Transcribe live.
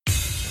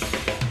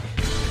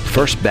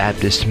First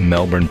Baptist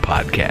Melbourne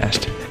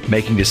Podcast,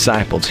 making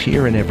disciples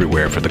here and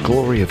everywhere for the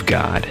glory of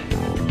God.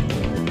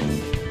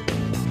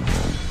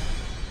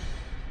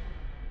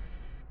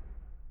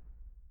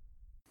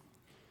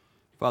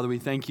 Father, we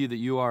thank you that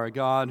you are a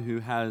God who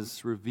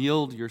has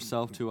revealed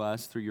yourself to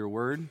us through your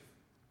word.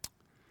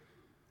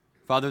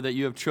 Father, that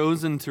you have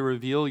chosen to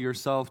reveal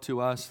yourself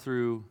to us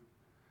through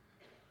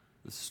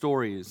the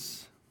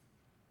stories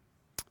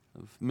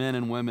of men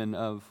and women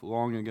of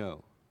long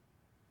ago.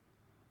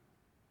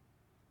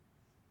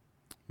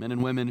 Men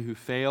and women who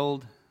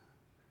failed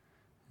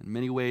in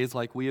many ways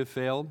like we have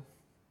failed.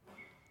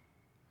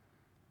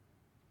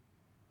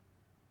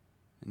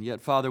 And yet,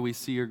 Father, we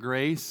see your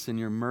grace and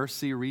your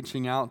mercy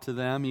reaching out to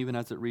them even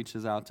as it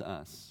reaches out to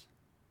us.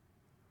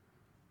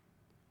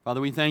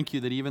 Father, we thank you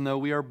that even though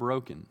we are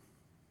broken,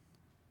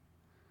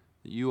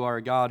 that you are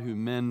a God who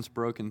mends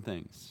broken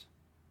things.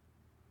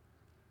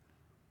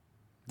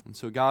 And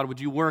so, God, would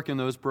you work in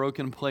those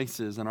broken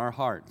places in our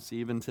hearts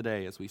even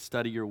today as we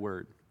study your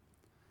word?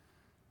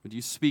 Would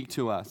you speak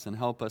to us and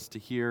help us to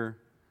hear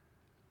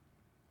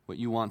what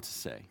you want to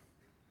say?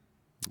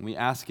 And we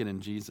ask it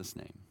in Jesus'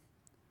 name.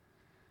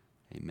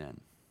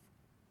 Amen.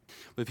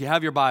 But if you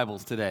have your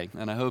Bibles today,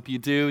 and I hope you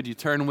do, would you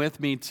turn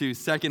with me to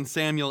 2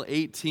 Samuel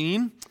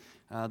 18,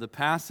 the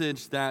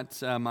passage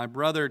that my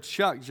brother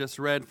Chuck just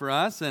read for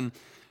us. And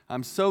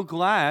I'm so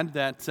glad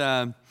that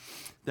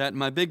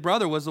my big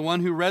brother was the one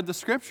who read the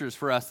scriptures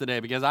for us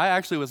today, because I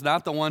actually was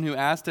not the one who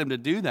asked him to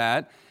do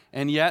that.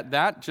 And yet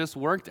that just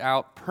worked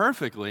out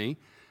perfectly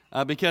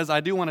because I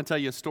do want to tell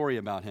you a story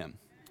about him.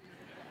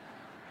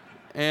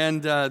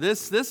 And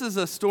this is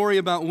a story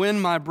about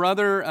when my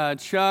brother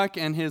Chuck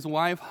and his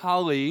wife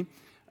Holly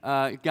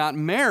got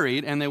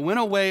married, and they went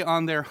away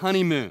on their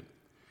honeymoon.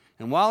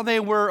 And while they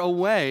were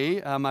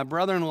away, my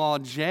brother-in-law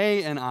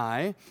Jay and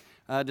I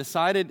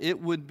decided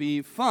it would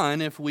be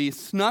fun if we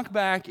snuck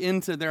back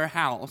into their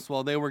house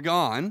while they were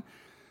gone,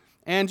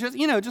 and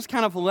just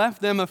kind of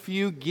left them a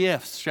few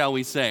gifts, shall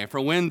we say,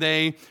 for when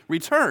they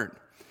returned.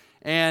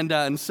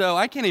 And so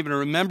I can't even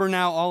remember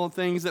now all the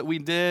things that we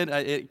did.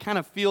 It kind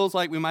of feels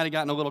like we might have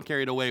gotten a little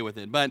carried away with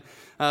it. But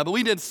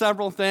we did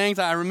several things.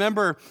 I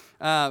remember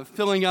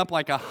filling up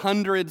like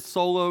 100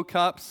 Solo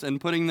cups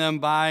and putting them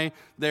by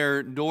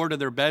their door to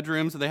their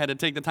bedroom, so they had to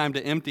take the time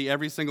to empty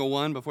every single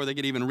one before they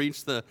could even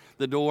reach the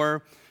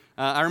door.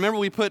 I remember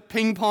we put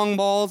ping pong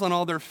balls on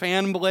all their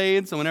fan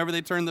blades, so whenever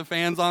they turned the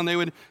fans on, they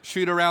would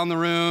shoot around the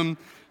room.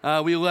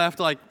 We left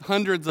like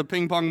hundreds of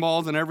ping pong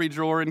balls in every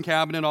drawer and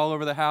cabinet all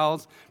over the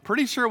house.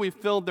 Pretty sure we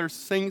filled their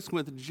sinks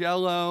with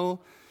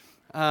Jell-O.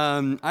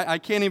 I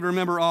can't even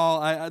remember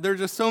all. There's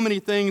just so many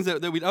things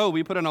that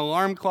we put an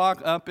alarm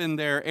clock up in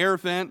their air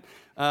vent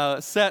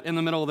set in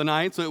the middle of the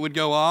night so it would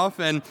go off,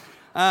 and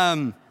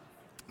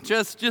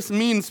just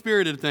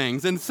mean-spirited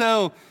things. And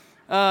so,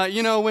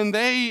 when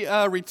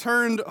they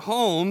returned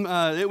home,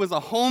 it was a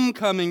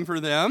homecoming for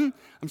them.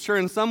 I'm sure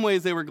in some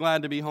ways they were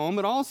glad to be home,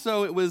 but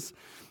also it was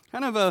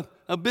kind of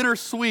a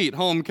bittersweet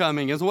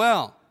homecoming as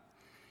well.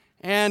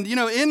 And,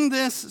 in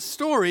this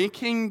story,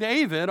 King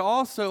David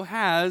also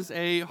has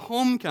a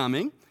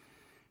homecoming,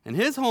 and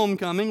his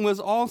homecoming was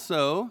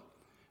also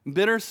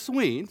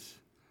bittersweet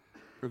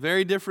for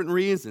very different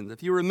reasons.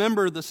 If you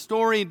remember the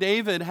story,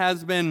 David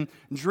has been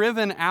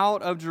driven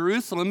out of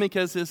Jerusalem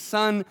because his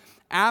son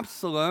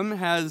Absalom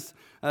has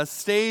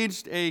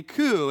staged a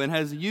coup and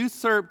has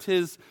usurped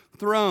his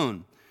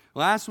throne.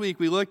 Last week,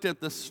 we looked at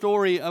the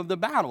story of the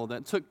battle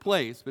that took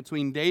place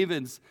between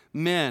David's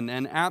men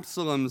and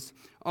Absalom's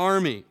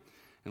army.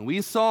 And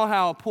we saw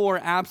how poor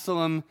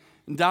Absalom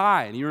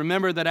died. You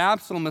remember that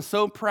Absalom was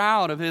so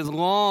proud of his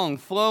long,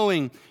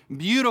 flowing,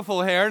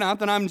 beautiful hair. Not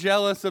that I'm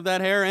jealous of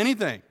that hair or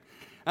anything.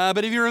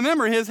 But if you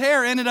remember, his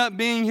hair ended up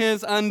being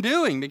his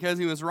undoing because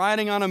he was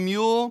riding on a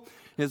mule.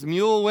 His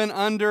mule went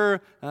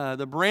under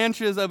the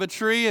branches of a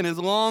tree, and his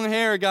long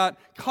hair got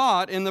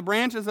caught in the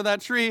branches of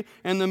that tree,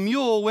 and the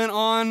mule went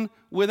on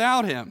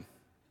without him.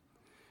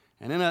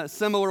 And in a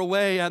similar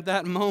way, at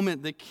that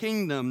moment, the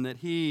kingdom that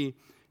he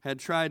had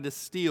tried to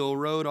steal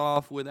rode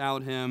off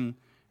without him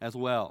as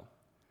well.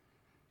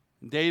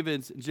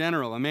 David's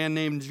general, a man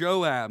named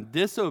Joab,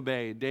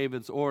 disobeyed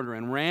David's order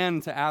and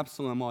ran to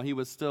Absalom while he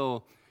was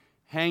still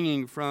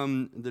hanging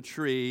from the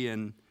tree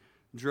and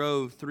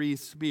drove 3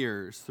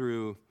 spears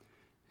through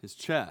his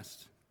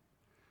chest.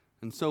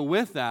 And so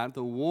with that,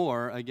 the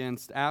war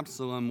against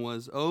Absalom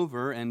was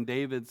over and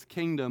David's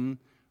kingdom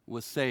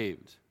was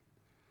saved.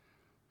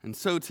 And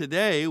so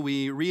today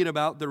we read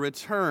about the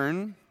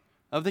return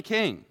of the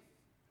king.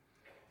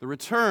 The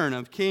return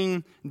of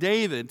King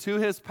David to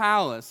his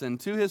palace and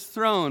to his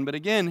throne. But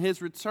again,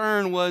 his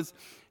return was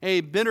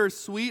a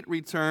bittersweet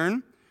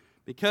return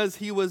because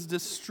he was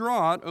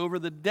distraught over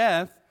the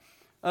death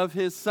of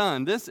his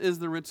son. This is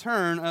the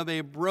return of a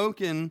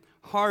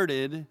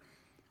broken-hearted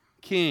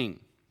king.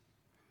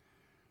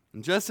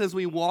 And just as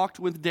we walked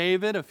with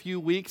David a few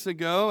weeks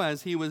ago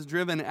as he was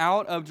driven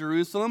out of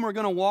Jerusalem, we're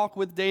going to walk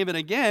with David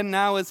again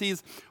now as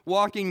he's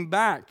walking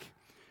back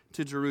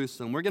to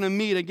Jerusalem. We're going to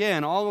meet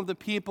again all of the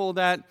people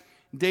that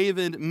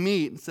David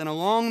meets. And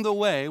along the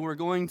way, we're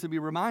going to be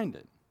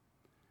reminded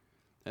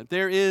that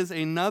there is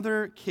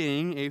another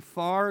king, a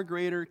far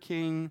greater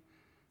king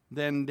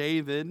than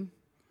David,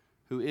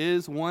 who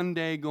is one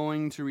day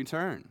going to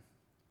return.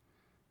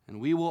 And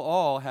we will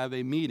all have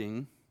a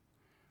meeting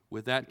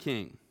with that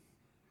king.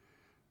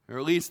 There are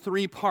at least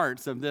three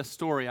parts of this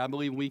story I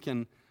believe we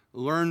can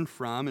learn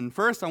from. And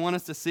first, I want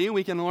us to see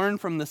we can learn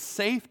from the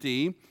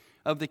safety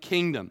of the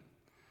kingdom.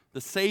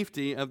 The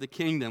safety of the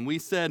kingdom. We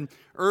said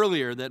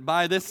earlier that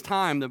by this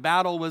time the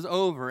battle was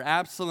over.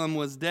 Absalom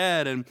was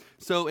dead. And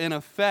so in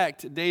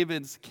effect,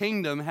 David's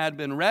kingdom had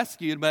been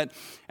rescued. But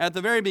at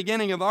the very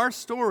beginning of our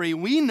story,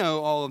 we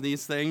know all of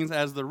these things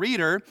as the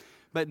reader,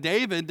 but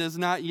David does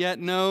not yet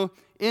know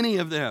any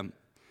of them.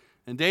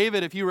 And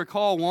David, if you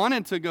recall,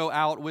 wanted to go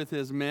out with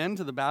his men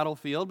to the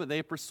battlefield, but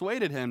they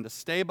persuaded him to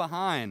stay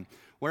behind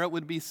where it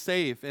would be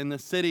safe in the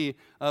city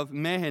of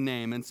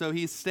Mahanaim. And so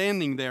he's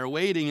standing there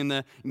waiting in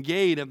the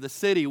gate of the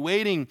city,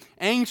 waiting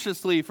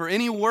anxiously for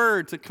any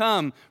word to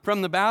come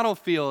from the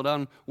battlefield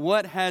on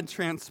what had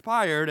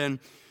transpired. And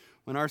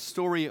when our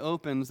story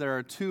opens, there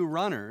are two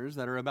runners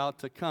that are about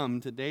to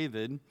come to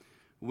David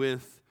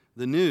with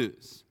the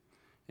news.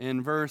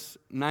 In verse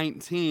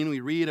 19, we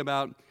read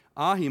about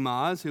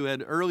Ahimaaz, who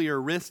had earlier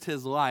risked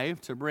his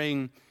life to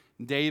bring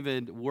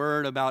David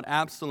word about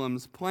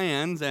Absalom's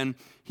plans, and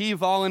he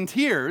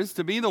volunteers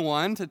to be the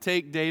one to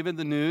take David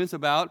the news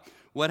about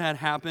what had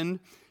happened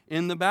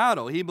in the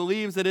battle. He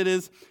believes that it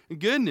is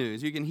good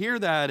news. You can hear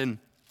that in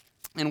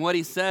what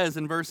he says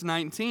in verse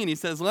 19. He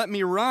says, "Let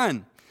me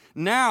run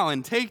now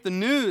and take the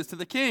news to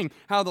the king,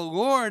 how the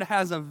Lord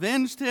has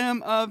avenged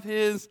him of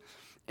his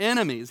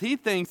enemies." He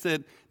thinks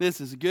that this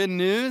is good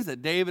news,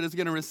 that David is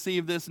going to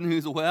receive this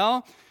news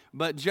well.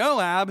 But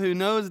Joab, who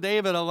knows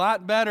David a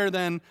lot better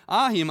than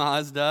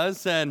Ahimaaz does,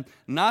 said,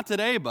 "Not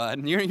today,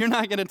 bud. You're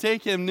not going to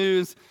take him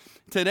news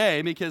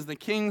today because the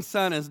king's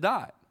son has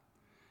died."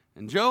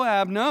 And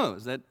Joab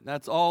knows that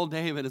that's all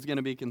David is going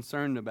to be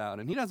concerned about.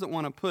 And he doesn't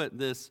want to put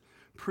this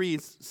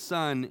priest's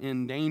son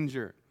in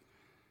danger.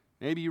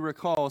 Maybe you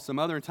recall some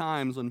other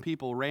times when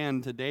people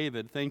ran to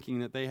David thinking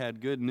that they had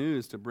good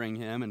news to bring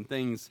him, and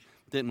things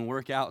didn't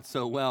work out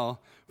so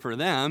well for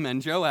them.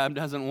 And Joab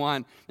doesn't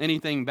want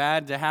anything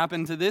bad to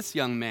happen to this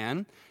young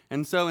man.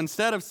 And so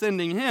instead of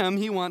sending him,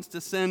 he wants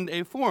to send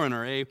a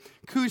foreigner, a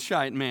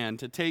Cushite man,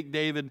 to take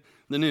David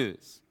the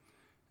news.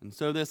 And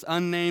so this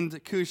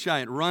unnamed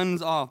Cushite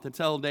runs off to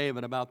tell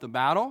David about the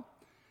battle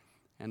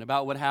and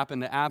about what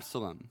happened to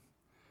Absalom.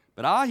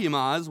 But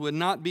Ahimaaz would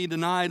not be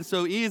denied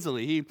so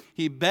easily.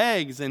 He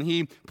begs and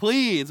he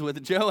pleads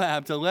with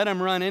Joab to let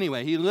him run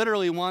anyway. He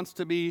literally wants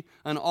to be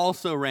an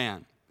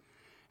also-ran.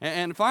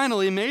 And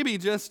finally, maybe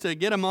just to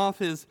get him off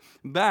his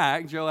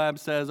back, Joab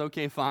says,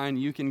 "Okay, fine,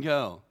 you can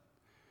go."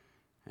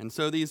 And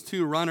so these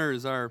two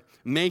runners are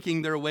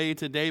making their way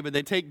to David.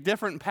 They take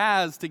different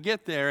paths to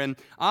get there. And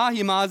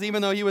Ahimaaz,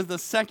 even though he was the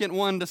second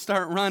one to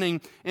start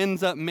running,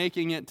 ends up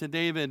making it to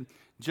David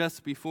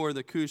just before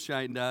the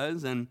Cushite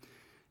does. And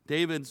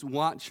David's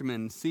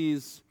watchman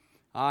sees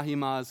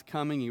Ahimaaz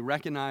coming. He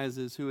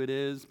recognizes who it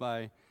is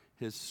by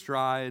his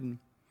stride.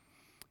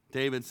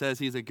 David says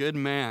he's a good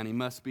man. He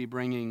must be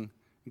bringing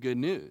good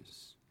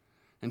news.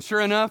 And sure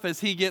enough,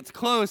 as he gets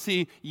close,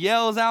 he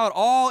yells out,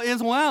 "All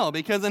is well,"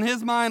 because in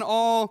his mind,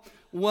 all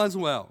was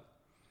well.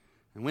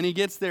 And when he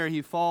gets there,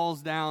 he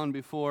falls down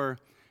before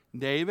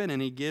David,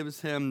 and he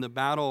gives him the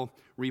battle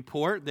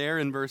report there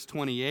in verse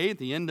 28,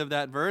 the end of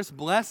that verse.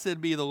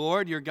 "Blessed be the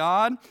Lord your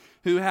God,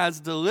 who has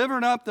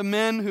delivered up the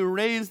men who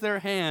raised their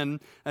hand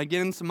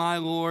against my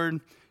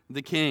lord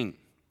the king."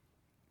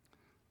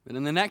 But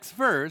in the next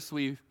verse,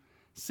 we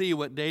see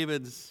what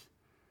David's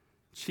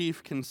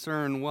chief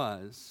concern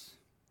was.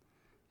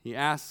 He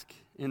asked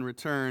in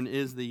return,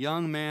 "Is the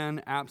young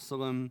man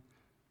Absalom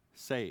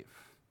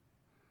safe?"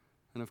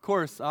 And of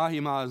course,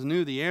 Ahimaaz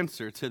knew the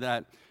answer to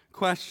that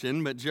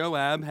question, but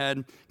Joab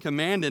had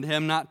commanded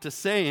him not to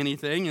say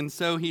anything, and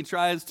so he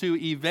tries to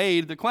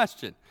evade the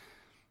question.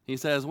 He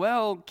says,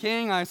 "Well,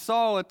 King, I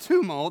saw a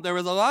tumult. There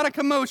was a lot of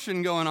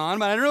commotion going on,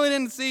 but I really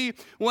didn't see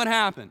what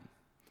happened."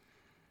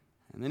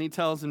 And then he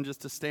tells him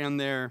just to stand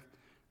there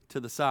to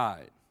the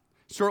side.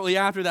 Shortly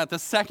after that, the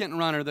second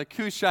runner, the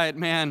Cushite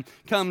man,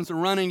 comes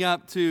running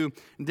up to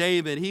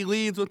David. He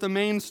leads with the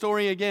main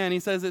story again. He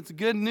says, "It's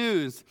good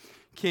news,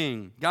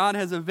 King. God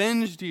has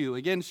avenged you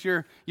against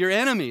your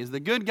enemies.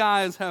 The good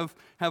guys have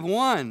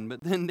won."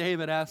 But then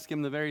David asked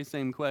him the very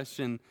same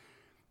question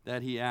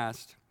that he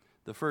asked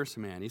the first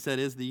man. He said,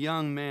 "Is the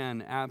young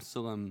man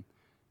Absalom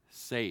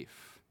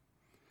safe?"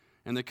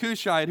 And the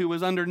Cushite, who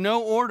was under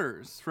no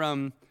orders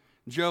from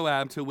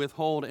Joab to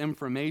withhold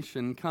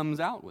information, comes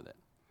out with it.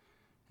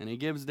 And he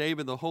gives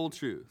David the whole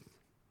truth.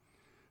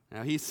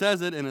 Now, he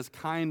says it in as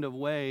kind of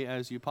way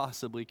as you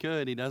possibly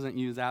could. He doesn't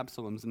use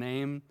Absalom's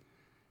name.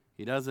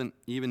 He doesn't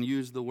even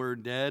use the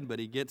word dead, but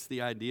he gets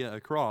the idea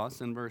across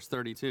in verse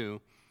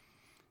 32.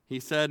 He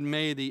said,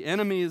 "May the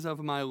enemies of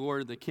my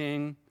lord the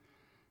king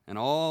and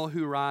all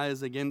who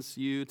rise against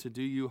you to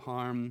do you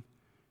harm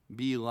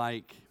be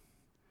like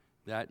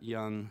that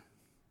young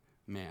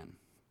man."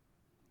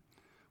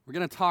 We're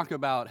going to talk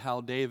about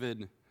how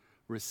David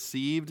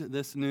received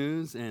this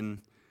news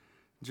in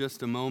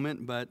just a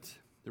moment, but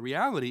the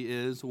reality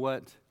is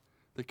what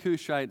the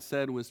Cushite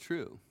said was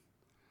true.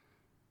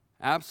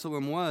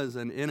 Absalom was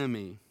an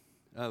enemy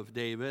of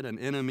David, an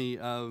enemy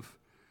of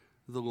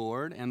the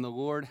Lord, and the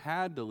Lord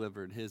had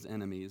delivered his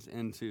enemies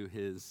into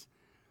his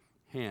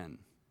hand.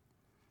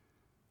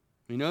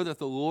 We know that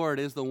the Lord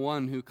is the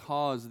one who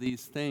caused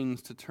these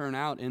things to turn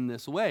out in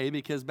this way,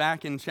 because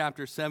back in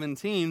chapter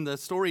 17, the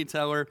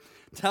storyteller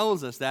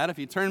tells us that. If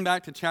you turn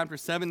back to chapter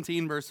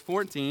 17, verse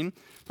 14,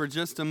 for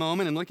just a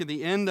moment and look at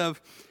the end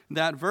of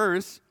that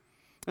verse,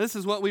 this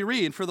is what we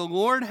read. For the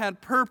Lord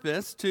had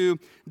purposed to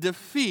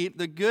defeat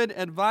the good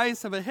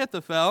advice of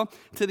Ahithophel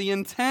to the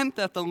intent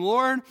that the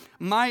Lord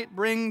might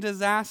bring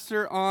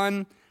disaster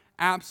on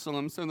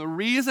Absalom. So the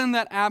reason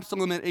that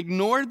Absalom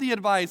ignored the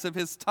advice of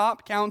his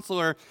top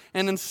counselor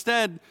and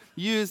instead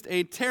used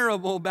a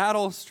terrible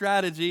battle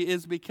strategy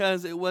is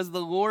because it was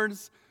the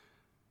Lord's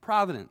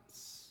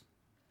providence.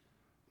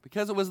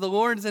 Because it was the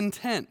Lord's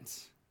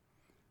intent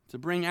to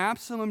bring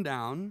Absalom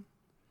down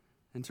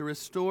and to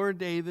restore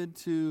David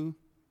to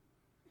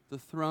the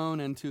throne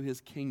and to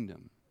his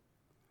kingdom.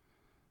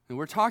 And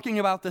we're talking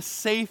about the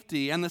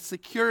safety and the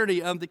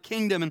security of the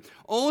kingdom. And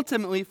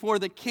ultimately, for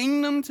the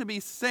kingdom to be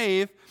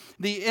safe,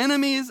 the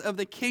enemies of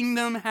the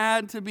kingdom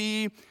had to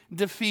be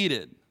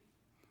defeated.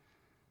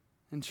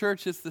 And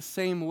church, it's the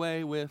same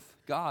way with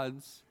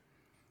God's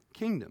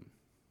kingdom.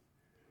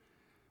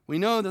 We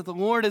know that the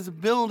Lord is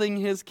building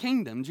his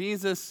kingdom.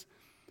 Jesus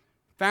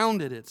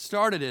founded it,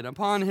 started it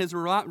upon his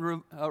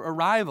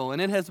arrival,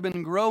 and it has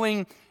been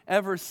growing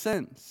ever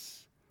since.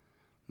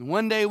 And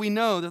one day we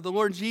know that the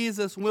Lord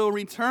Jesus will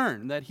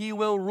return, that he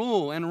will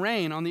rule and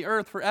reign on the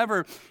earth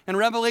forever. In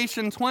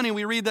Revelation 20,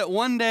 we read that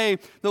one day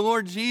the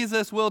Lord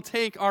Jesus will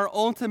take our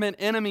ultimate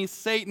enemy,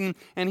 Satan,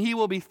 and he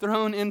will be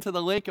thrown into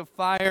the lake of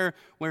fire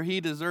where he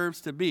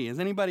deserves to be. Is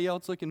anybody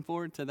else looking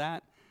forward to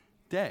that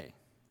day?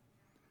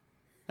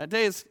 That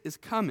day is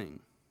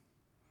coming.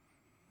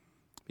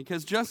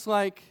 Because just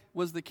like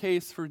was the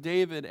case for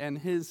David and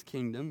his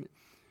kingdom,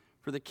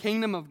 for the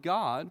kingdom of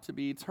God to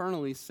be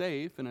eternally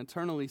safe and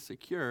eternally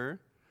secure,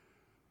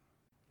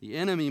 the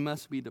enemy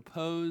must be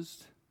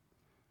deposed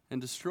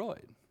and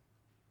destroyed.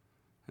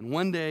 And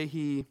one day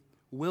he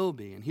will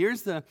be. And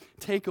here's the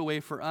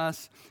takeaway for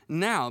us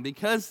now.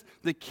 Because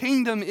the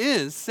kingdom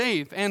is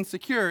safe and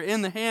secure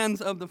in the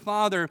hands of the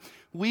Father,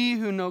 we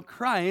who know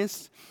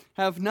Christ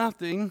have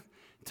nothing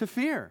to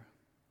fear.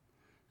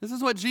 This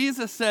is what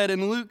Jesus said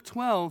in Luke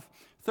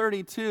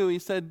 12:32. He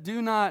said,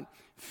 "Do not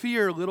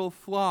fear, little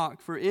flock,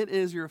 for it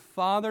is your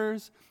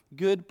Father's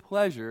good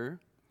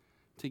pleasure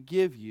to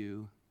give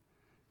you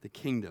the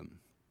kingdom."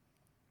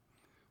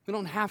 We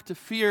don't have to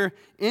fear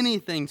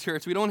anything,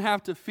 church. We don't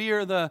have to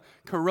fear the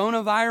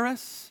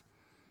coronavirus.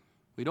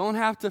 We don't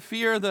have to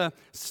fear the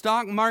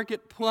stock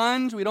market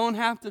plunge. We don't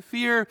have to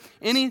fear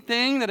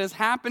anything that is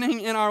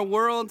happening in our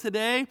world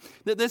today.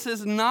 That this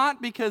is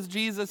not because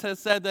Jesus has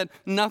said that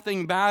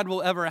nothing bad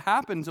will ever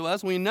happen to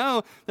us. We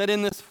know that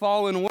in this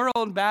fallen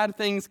world, bad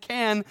things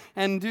can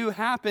and do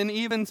happen,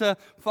 even to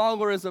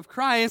followers of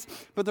Christ.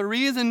 But the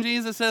reason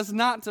Jesus says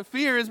not to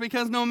fear is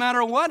because no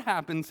matter what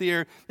happens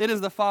here, it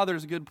is the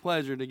Father's good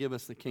pleasure to give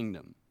us the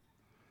kingdom.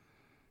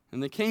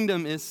 And the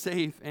kingdom is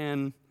safe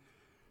and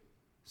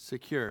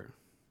secure.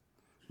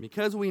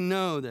 Because we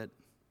know that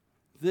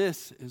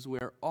this is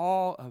where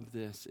all of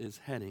this is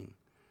heading.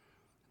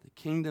 The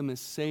kingdom is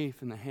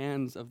safe in the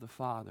hands of the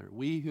Father.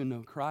 We who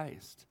know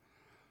Christ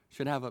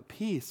should have a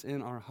peace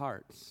in our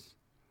hearts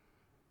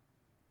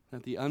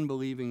that the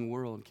unbelieving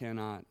world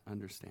cannot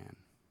understand.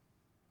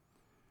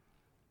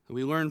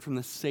 We learn from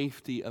the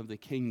safety of the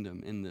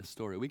kingdom in this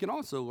story. We can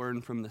also learn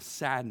from the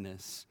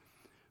sadness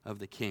of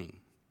the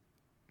king.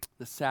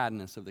 The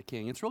sadness of the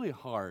king. It's really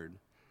hard,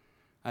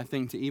 I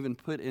think, to even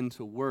put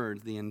into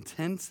words the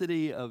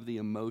intensity of the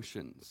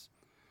emotions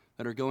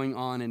that are going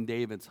on in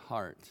David's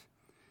heart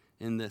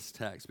in this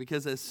text.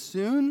 Because as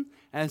soon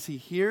as he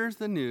hears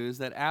the news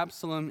that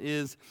Absalom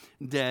is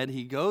dead,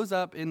 he goes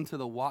up into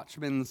the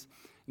watchman's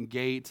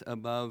gate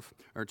above,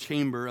 or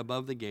chamber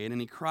above the gate,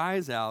 and he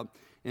cries out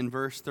in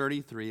verse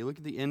 33. Look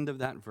at the end of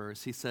that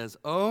verse. He says,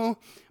 "Oh,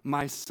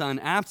 my son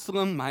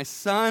Absalom, my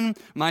son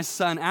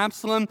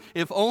Absalom,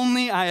 if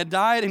only I had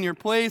died in your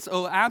place,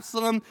 oh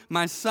Absalom,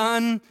 my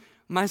son,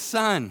 my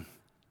son."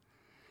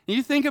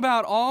 You think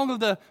about all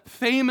of the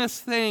famous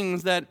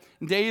things that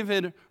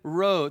David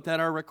wrote that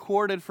are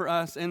recorded for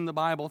us in the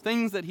Bible,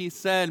 things that he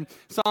said.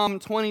 Psalm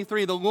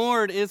 23, "The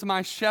Lord is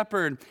my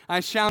shepherd,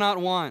 I shall not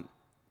want."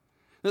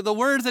 The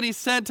words that he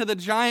said to the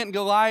giant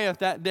Goliath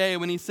that day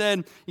when he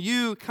said,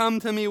 "You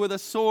come to me with a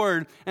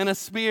sword and a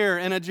spear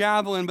and a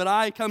javelin, but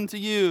I come to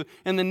you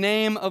in the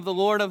name of the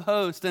Lord of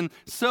hosts," and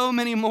so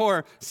many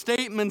more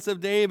statements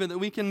of David that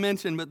we can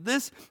mention. But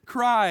this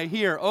cry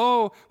here,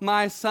 "Oh,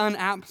 my son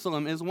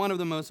Absalom," is one of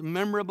the most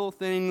memorable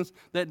things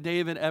that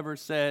David ever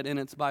said, and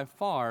it's by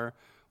far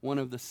one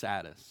of the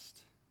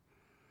saddest.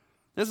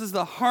 This is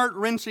the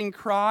heart-wrenching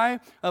cry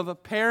of a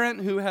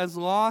parent who has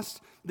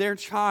lost their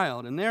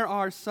child. And there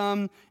are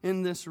some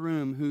in this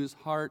room whose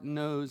heart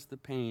knows the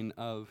pain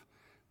of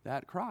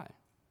that cry.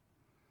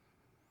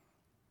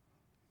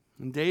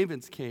 In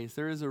David's case,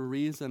 there is a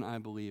reason, I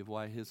believe,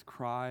 why his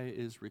cry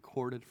is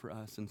recorded for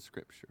us in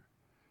Scripture.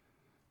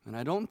 And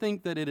I don't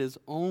think that it is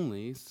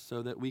only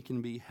so that we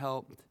can be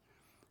helped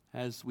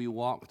as we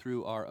walk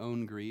through our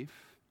own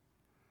grief.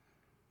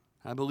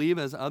 I believe,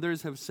 as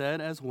others have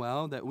said as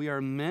well, that we are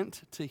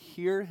meant to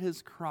hear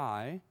his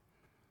cry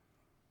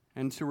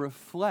and to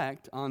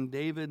reflect on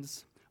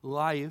David's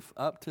life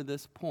up to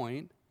this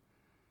point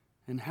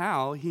and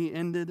how he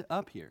ended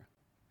up here.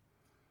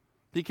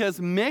 Because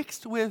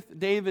mixed with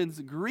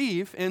David's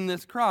grief in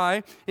this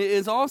cry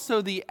is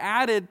also the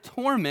added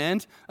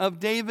torment of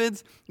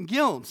David's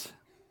guilt.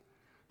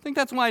 I think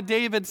that's why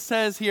David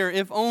says here,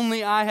 if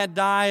only I had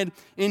died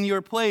in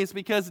your place,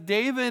 because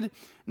David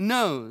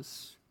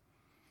knows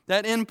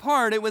that in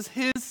part it was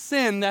his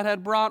sin that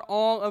had brought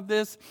all of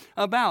this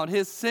about.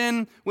 His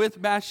sin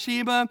with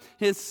Bathsheba,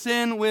 his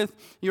sin with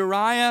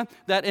Uriah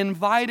that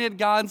invited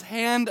God's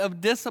hand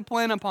of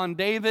discipline upon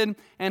David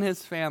and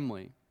his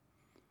family.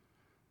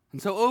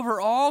 And so over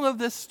all of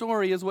this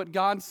story is what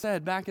God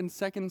said back in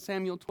 2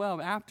 Samuel 12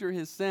 after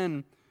his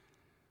sin.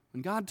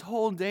 When God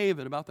told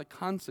David about the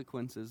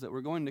consequences that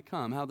were going to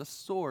come, how the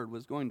sword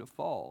was going to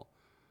fall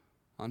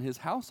on his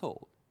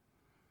household.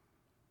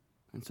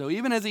 And so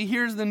even as he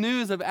hears the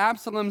news of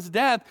Absalom's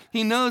death,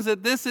 he knows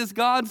that this is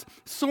God's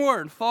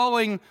sword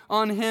falling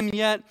on him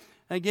yet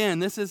again.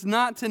 This is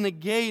not to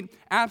negate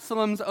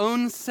Absalom's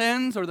own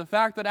sins or the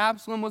fact that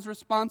Absalom was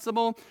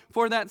responsible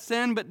for that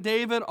sin, but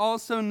David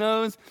also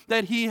knows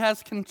that he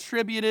has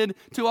contributed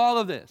to all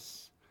of this.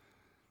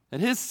 That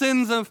his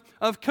sins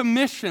of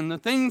commission, the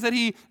things that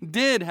he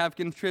did have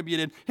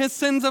contributed, his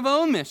sins of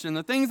omission,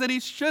 the things that he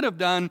should have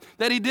done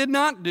that he did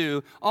not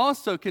do,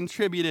 also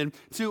contributed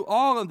to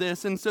all of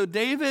this. And so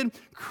David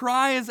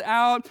cries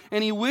out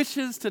and he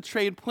wishes to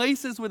trade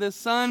places with his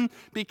son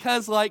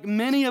because, like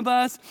many of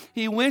us,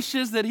 he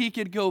wishes that he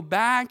could go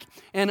back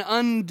and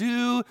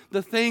undo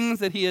the things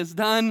that he has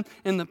done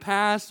in the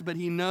past, but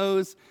he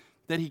knows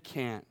that he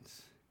can't.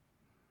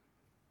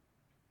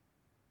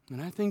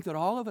 And I think that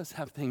all of us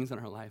have things in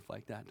our life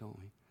like that, don't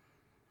we?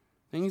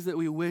 Things that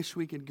we wish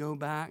we could go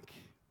back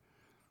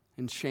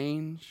and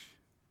change.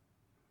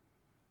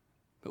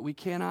 But we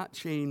cannot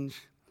change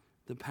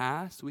the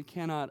past. We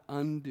cannot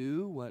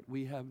undo what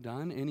we have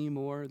done any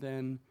more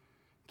than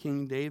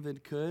King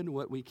David could.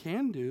 What we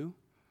can do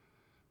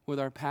with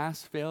our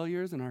past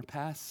failures and our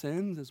past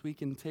sins is we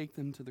can take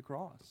them to the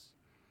cross.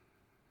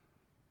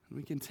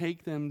 We can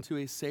take them to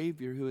a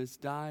Savior who has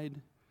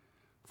died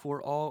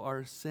for all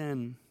our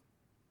sin.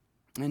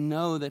 And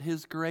know that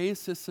his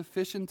grace is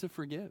sufficient to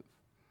forgive.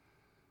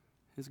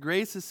 His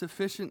grace is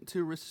sufficient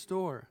to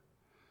restore.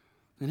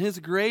 And his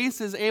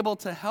grace is able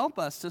to help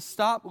us to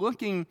stop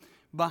looking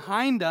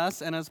behind us,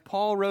 and as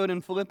Paul wrote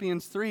in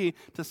Philippians 3,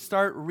 to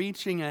start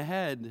reaching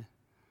ahead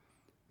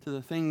to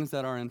the things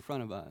that are in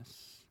front of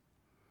us.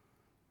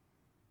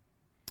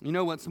 You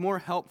know, what's more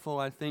helpful,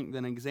 I think,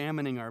 than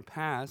examining our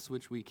past,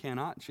 which we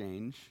cannot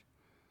change,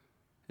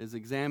 is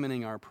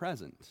examining our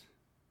present,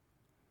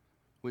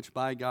 which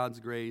by God's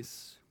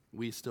grace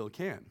we still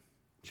can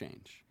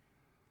change.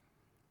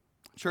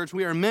 Church,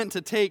 we are meant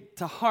to take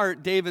to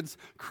heart David's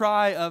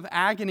cry of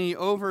agony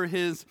over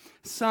his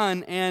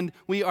son, and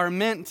we are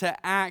meant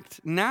to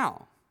act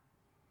now.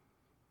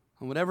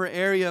 In whatever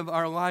area of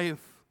our life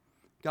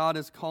God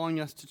is calling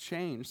us to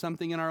change,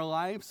 something in our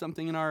life,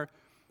 something in our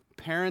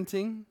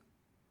parenting,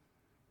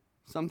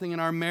 something in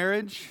our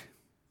marriage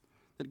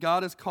that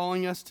God is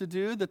calling us to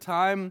do, the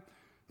time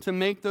to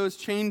make those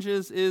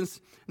changes is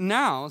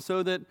now,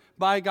 so that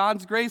by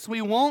God's grace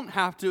we won't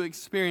have to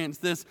experience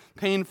this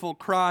painful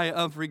cry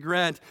of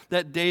regret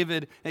that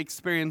David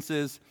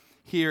experiences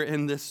here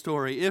in this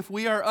story. If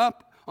we are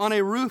up on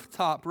a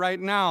rooftop right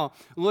now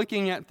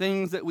looking at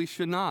things that we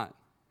should not,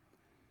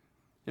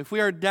 if we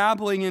are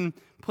dabbling in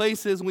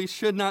places we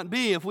should not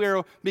be, if we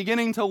are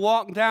beginning to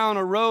walk down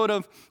a road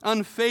of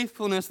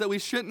unfaithfulness that we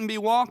shouldn't be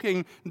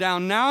walking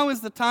down, now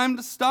is the time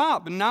to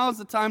stop, and now is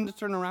the time to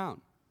turn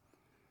around.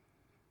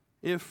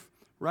 If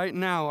right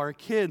now our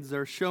kids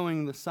are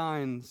showing the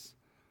signs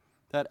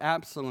that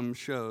Absalom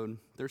showed,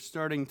 they're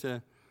starting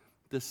to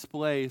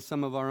display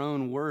some of our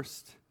own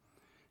worst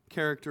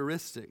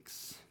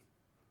characteristics,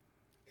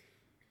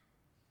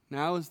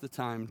 now is the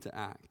time to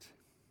act.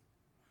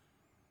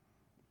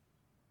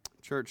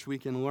 Church, we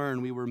can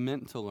learn, we were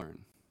meant to learn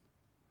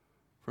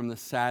from the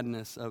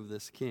sadness of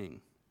this king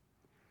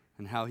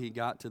and how he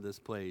got to this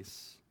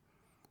place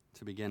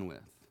to begin with.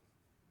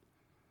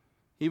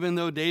 Even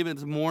though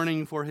David's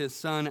mourning for his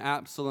son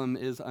Absalom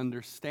is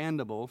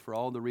understandable for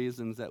all the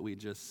reasons that we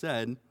just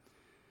said,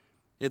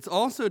 it's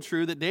also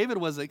true that David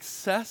was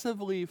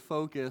excessively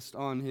focused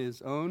on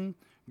his own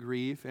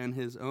grief and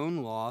his own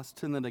loss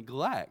to the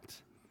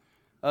neglect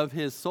of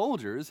his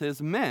soldiers,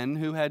 his men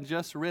who had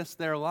just risked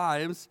their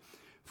lives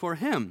for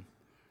him.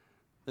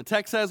 The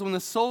text says when the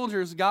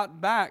soldiers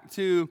got back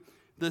to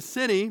the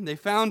city, they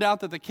found out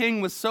that the king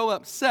was so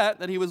upset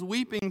that he was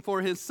weeping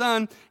for his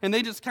son, and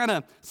they just kind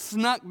of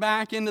snuck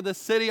back into the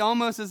city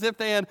almost as if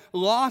they had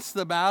lost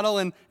the battle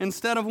and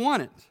instead of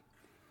won it.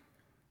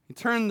 He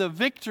turned the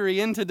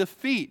victory into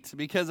defeat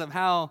because of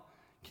how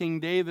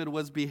King David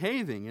was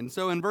behaving. And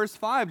so in verse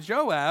 5,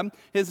 Joab,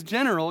 his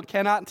general,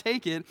 cannot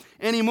take it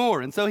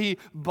anymore. And so he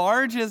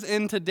barges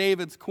into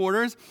David's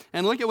quarters.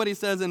 And look at what he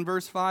says in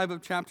verse 5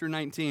 of chapter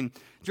 19.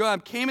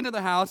 Joab came into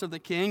the house of the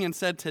king and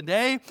said,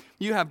 "Today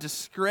you have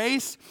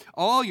disgraced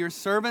all your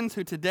servants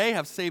who today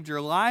have saved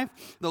your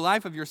life, the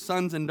life of your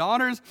sons and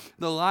daughters,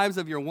 the lives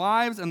of your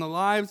wives, and the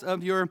lives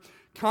of your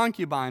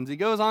concubines." He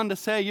goes on to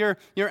say, you're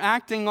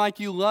acting like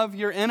you love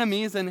your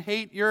enemies and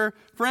hate your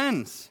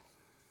friends.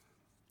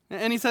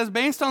 And he says,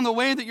 based on the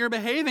way that you're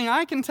behaving,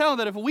 I can tell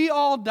that if we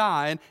all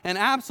died and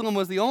Absalom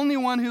was the only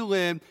one who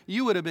lived,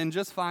 you would have been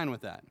just fine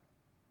with that.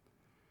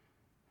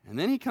 And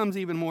then he comes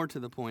even more to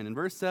the point. In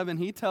verse 7,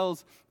 he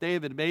tells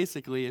David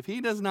basically, if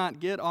he does not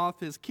get off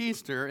his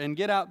keister and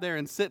get out there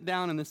and sit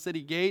down in the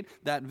city gate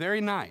that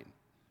very night,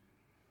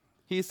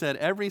 he said,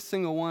 every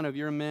single one of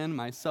your men,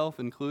 myself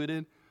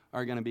included,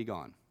 are going to be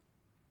gone.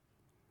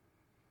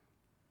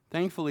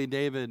 Thankfully,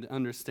 David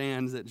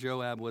understands that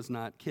Joab was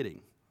not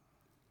kidding.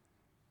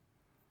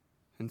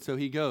 And so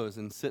he goes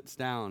and sits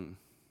down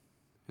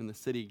in the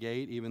city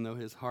gate, even though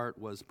his heart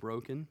was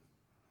broken.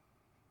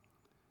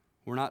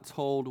 We're not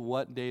told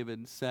what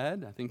David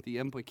said. I think the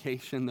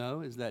implication,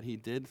 though, is that he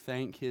did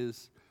thank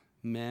his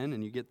men,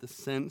 and you get the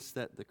sense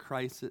that the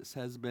crisis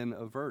has been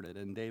averted,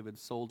 and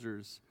David's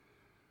soldiers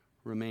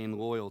remain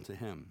loyal to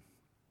him.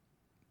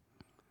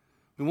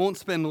 We won't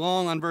spend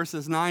long on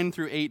verses 9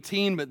 through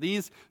 18, but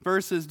these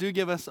verses do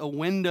give us a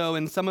window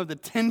in some of the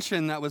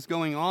tension that was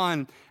going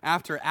on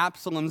after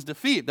Absalom's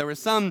defeat. There were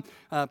some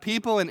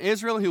people in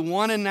Israel who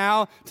wanted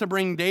now to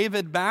bring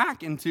David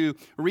back and to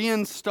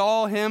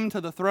reinstall him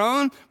to the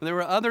throne. But there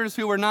were others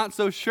who were not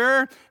so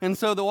sure, and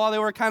so while they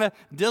were kind of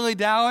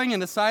dilly-dallying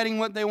and deciding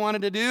what they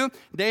wanted to do,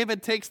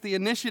 David takes the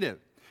initiative.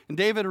 And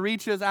David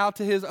reaches out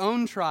to his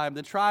own tribe,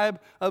 the tribe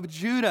of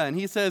Judah, and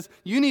he says,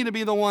 you need to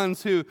be the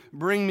ones who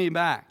bring me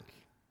back.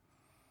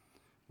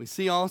 We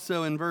see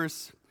also in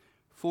verse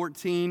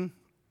 13,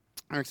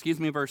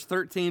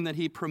 that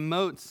he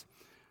promotes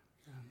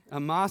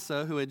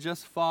Amasa, who had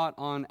just fought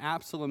on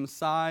Absalom's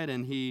side,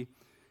 and he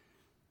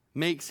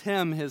makes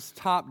him his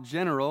top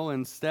general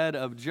instead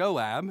of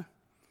Joab,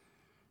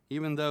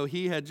 even though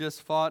he had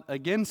just fought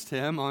against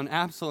him on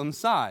Absalom's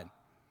side.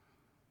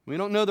 We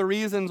don't know the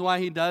reasons why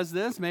he does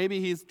this. Maybe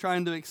he's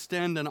trying to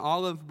extend an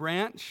olive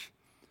branch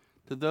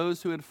to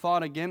those who had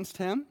fought against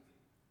him,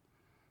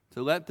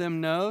 to let them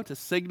know, to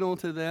signal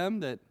to them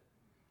that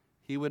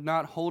he would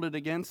not hold it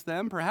against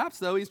them. Perhaps,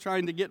 though, he's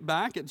trying to get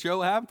back at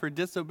Joab for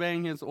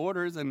disobeying his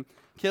orders and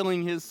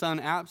killing his son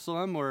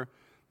Absalom, or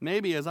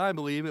maybe, as I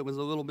believe, it was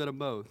a little bit of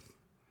both.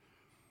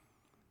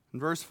 In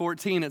verse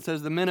 14, it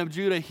says, the men of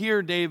Judah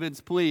hear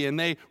David's plea, and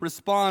they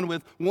respond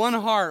with one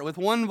heart, with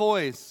one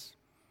voice,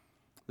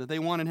 that they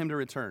wanted him to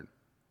return.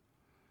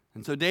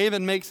 And so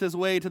David makes his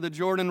way to the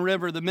Jordan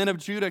River. The men of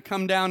Judah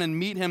come down and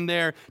meet him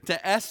there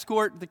to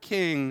escort the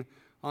king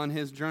on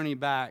his journey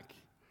back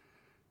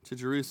to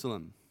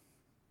Jerusalem.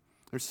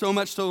 There's so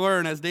much to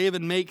learn as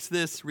David makes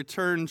this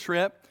return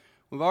trip.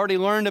 We've already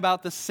learned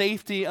about the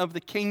safety of the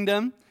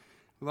kingdom.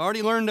 We've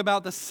already learned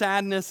about the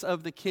sadness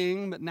of the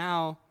king, but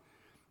now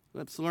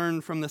let's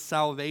learn from the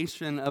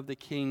salvation of the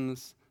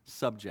king's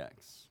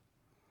subjects.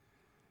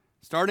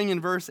 Starting in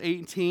verse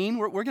 18,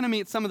 we're going to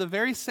meet some of the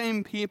very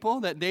same people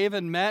that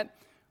David met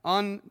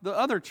on the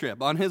other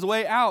trip, on his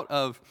way out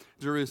of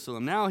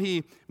Jerusalem. Now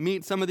he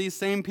meets some of these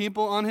same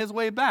people on his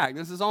way back.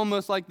 This is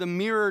almost like the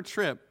mirror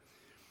trip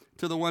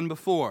to the one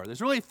before. There's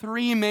really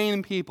three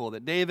main people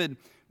that David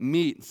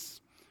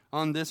meets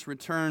on this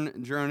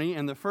return journey,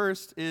 and the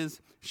first is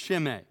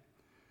Shimei.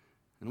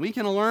 And we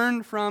can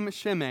learn from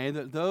Shimei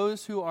that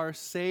those who are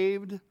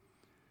saved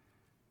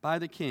by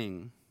the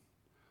king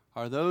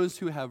are those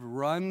who have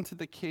run to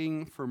the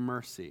king for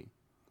mercy,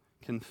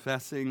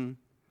 confessing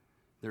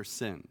their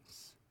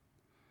sins.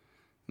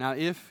 Now,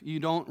 if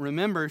you don't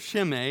remember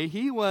Shimei,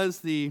 he was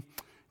the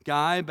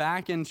guy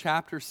back in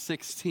chapter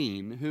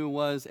 16 who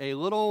was a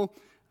little,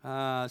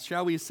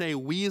 shall we say,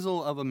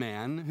 weasel of a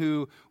man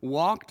who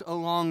walked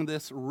along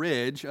this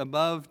ridge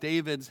above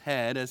David's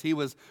head as he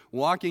was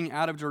walking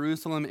out of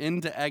Jerusalem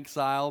into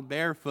exile,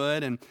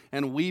 barefoot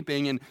and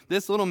weeping. And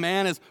this little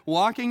man is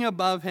walking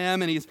above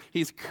him, and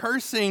he's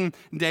cursing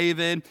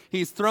David.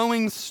 He's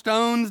throwing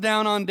stones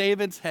down on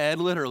David's head,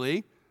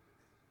 literally.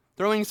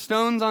 Throwing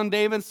stones on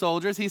David's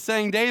soldiers. He's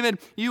saying, David,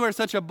 you are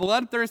such a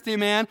bloodthirsty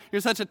man. You're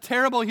such a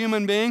terrible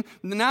human being.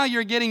 Now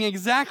you're getting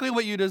exactly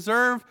what you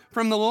deserve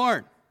from the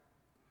Lord.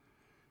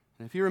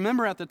 And if you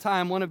remember at the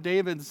time, one of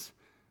David's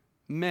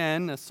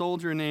men, a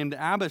soldier named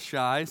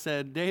Abishai,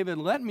 said, David,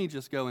 let me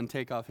just go and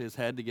take off his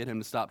head to get him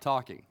to stop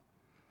talking.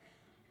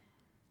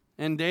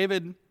 And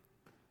David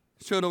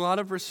showed a lot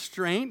of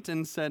restraint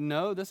and said,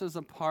 no, this is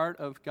a part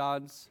of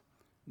God's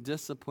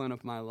discipline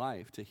of my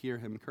life to hear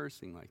him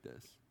cursing like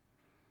this.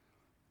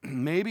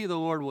 maybe the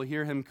Lord will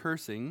hear him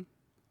cursing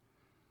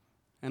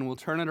and will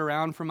turn it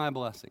around for my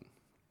blessing.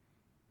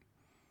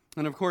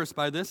 And of course,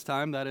 by this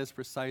time, that is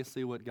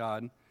precisely what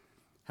God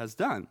has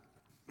done.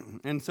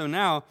 And so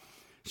now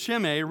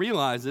Shimei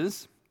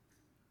realizes,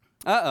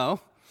 I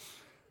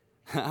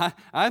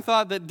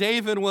thought that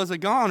David was a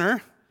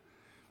goner.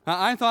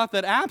 I thought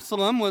that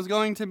Absalom was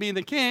going to be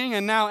the king,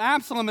 and now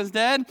Absalom is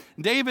dead,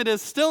 David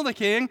is still the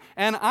king,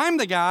 and I'm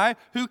the guy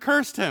who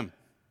cursed him.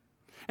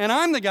 And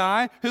I'm the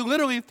guy who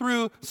literally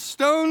threw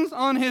stones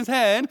on his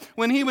head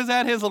when he was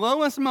at his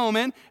lowest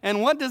moment.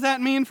 And what does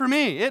that mean for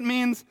me? It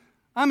means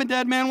I'm a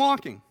dead man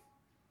walking.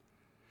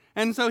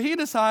 And so he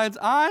decides,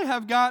 I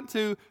have got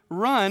to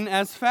run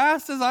as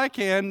fast as I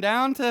can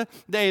down to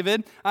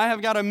David. I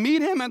have got to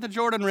meet him at the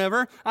Jordan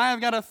River. I have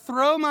got to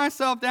throw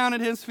myself down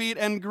at his feet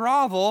and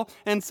grovel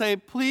and say,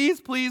 please,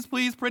 please,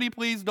 please, pretty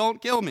please,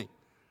 don't kill me.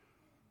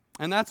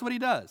 And that's what he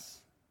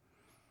does.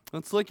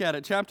 Let's look at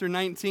it. Chapter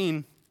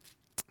 19,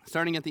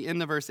 starting at the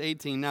end of verse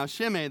 18. Now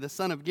Shimei, the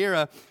son of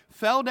Gera,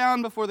 fell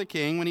down before the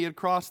king when he had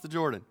crossed the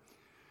Jordan.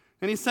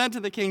 And he said to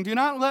the king, do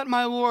not let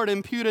my lord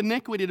impute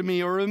iniquity to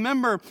me, or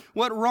remember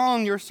what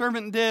wrong your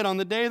servant did on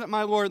the day that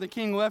my lord the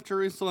king left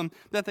Jerusalem,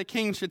 that the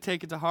king should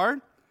take it to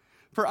heart.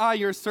 For I,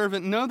 your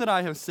servant, know that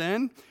I have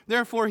sinned.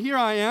 Therefore here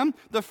I am,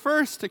 the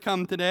first to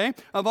come today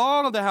of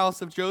all of the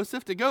house of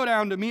Joseph, to go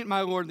down to meet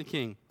my lord the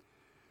king.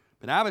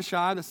 But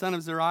Abishai, the son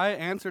of Zeruiah,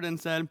 answered and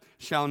said,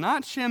 shall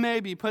not Shimei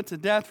be put to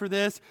death for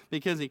this,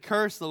 because he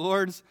cursed the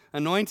Lord's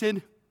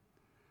anointed?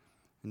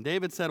 And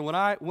David said,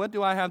 what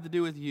do I have to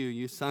do with you,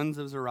 you sons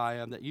of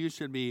Zeruiah, that you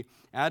should be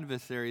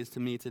adversaries to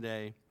me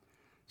today?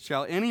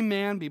 Shall any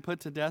man be put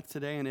to death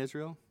today in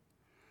Israel?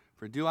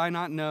 For do I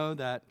not know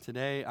that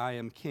today I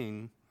am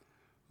king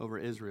over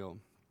Israel?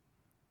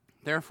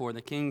 Therefore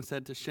the king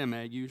said to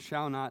Shimei, you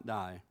shall not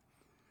die.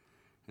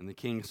 And the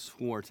king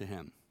swore to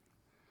him.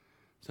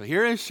 So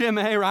here is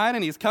Shimei, right?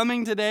 And he's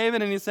coming to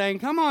David and he's saying,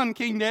 come on,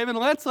 King David,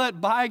 let's let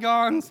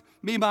bygones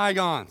be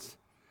bygones.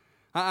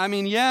 I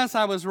mean, yes,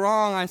 I was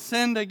wrong. I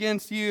sinned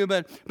against you,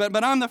 but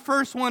I'm the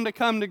first one to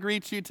come to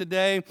greet you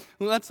today.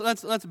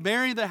 Let's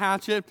bury the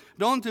hatchet.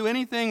 Don't do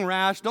anything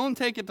rash. Don't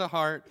take it to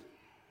heart.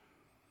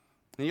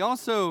 And he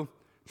also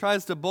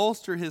tries to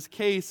bolster his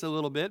case a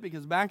little bit,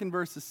 because back in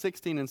verses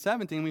 16 and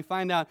 17, we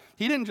find out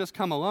he didn't just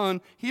come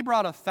alone. He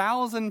brought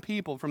 1,000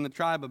 people from the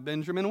tribe of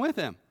Benjamin with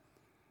him.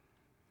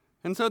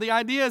 And so the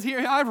idea is,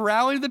 here, I've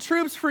rallied the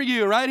troops for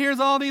you, right? Here's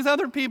all these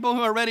other people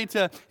who are ready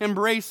to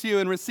embrace you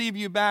and receive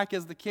you back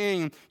as the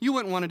king. You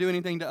wouldn't want to do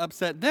anything to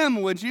upset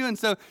them, would you? And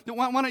so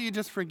why don't you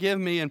just forgive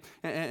me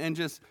and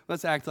just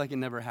let's act like it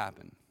never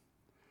happened.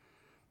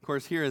 Of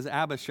course, here is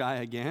Abishai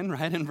again,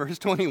 right? In verse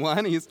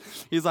 21,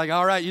 he's like,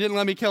 all right, you didn't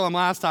let me kill him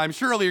last time.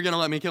 Surely you're going to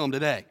let me kill him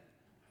today.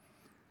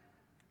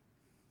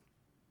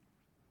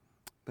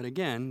 But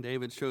again,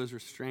 David shows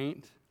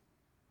restraint.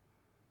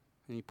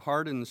 And he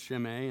pardons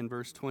Shimei in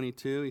verse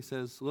 22. He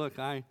says, look,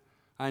 I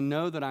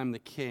know that I'm the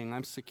king.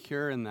 I'm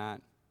secure in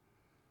that.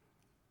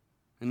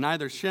 And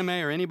neither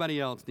Shimei or anybody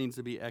else needs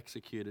to be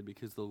executed,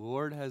 because the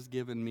Lord has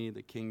given me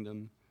the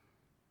kingdom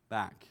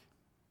back.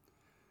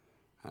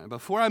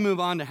 Before I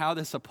move on to how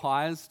this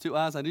applies to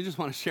us, I do just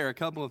want to share a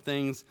couple of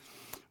things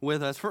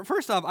with us.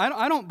 First off,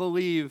 I don't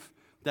believe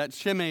that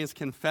Shimei's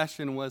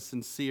confession was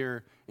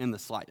sincere in the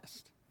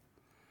slightest.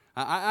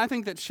 I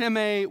think that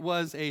Shimei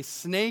was a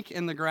snake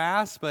in the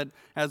grass, but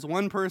as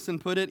one person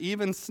put it,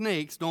 even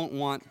snakes don't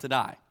want to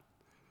die.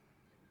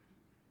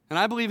 And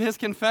I believe his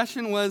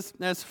confession was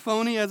as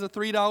phony as a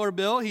 $3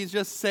 bill. He's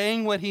just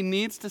saying what he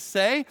needs to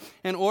say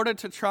in order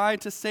to try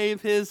to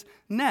save his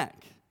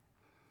neck.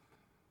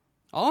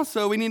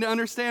 Also, we need to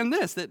understand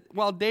this, that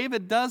while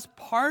David does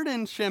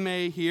pardon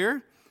Shimei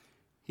here,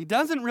 he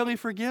doesn't really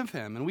forgive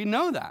him, and we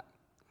know that.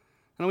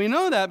 And we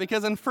know that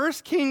because in 1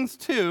 Kings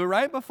 2,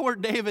 right before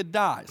David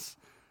dies,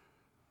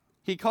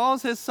 he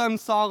calls his son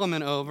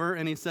Solomon over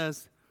and he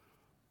says,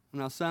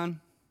 now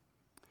son,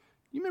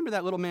 you remember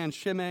that little man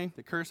Shimei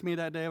that cursed me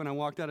that day when I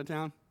walked out of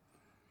town?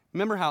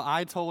 Remember how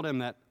I told him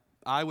that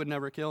I would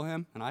never kill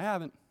him? And I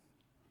haven't.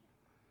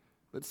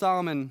 But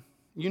Solomon,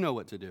 you know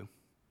what to do.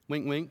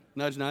 Wink, wink,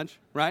 nudge, nudge,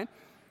 right?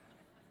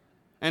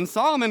 And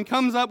Solomon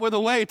comes up with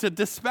a way to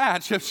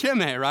dispatch of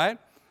Shimei, right?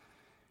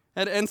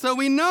 And so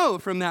we know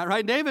from that,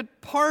 right? David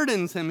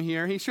pardons him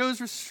here. He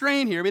shows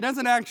restraint here, but he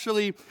doesn't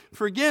actually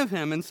forgive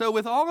him. And so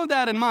with all of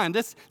that in mind,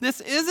 this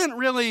isn't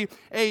really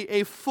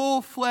a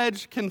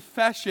full-fledged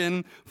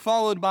confession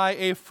followed by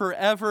a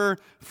forever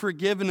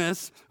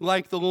forgiveness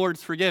like the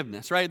Lord's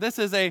forgiveness, right? This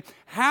is a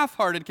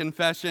half-hearted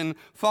confession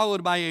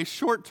followed by a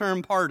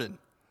short-term pardon.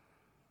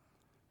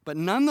 But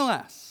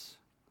nonetheless,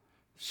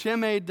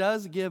 Shimei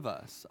does give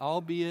us,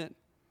 albeit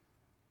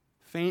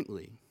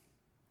faintly,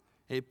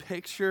 a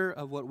picture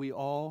of what we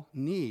all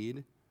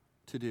need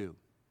to do.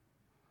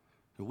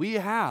 We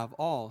have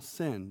all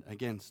sinned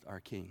against our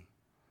King.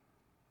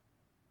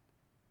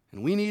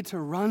 And we need to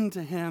run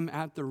to him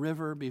at the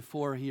river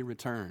before he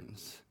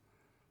returns.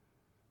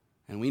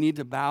 And we need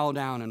to bow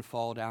down and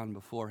fall down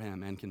before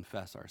him and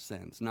confess our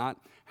sins. Not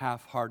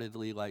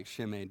half-heartedly like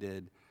Shimei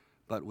did,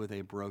 but with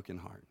a broken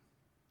heart,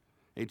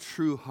 a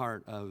true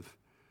heart of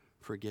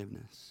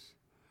forgiveness.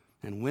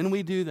 And when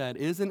we do that,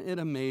 isn't it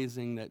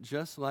amazing that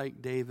just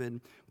like David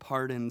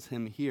pardons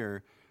him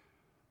here,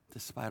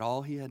 despite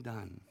all he had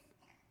done,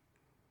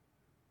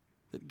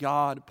 that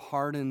God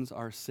pardons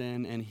our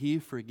sin and he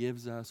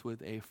forgives us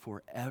with a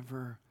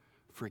forever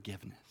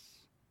forgiveness.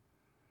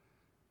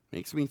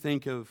 Makes me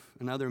think of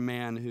another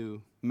man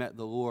who met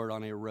the Lord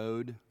on a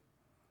road.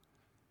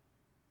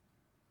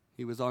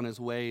 He was on his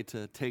way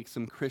to take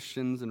some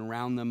Christians and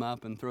round them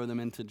up and throw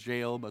them into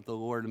jail, but the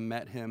Lord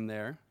met him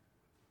there,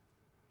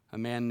 a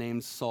man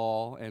named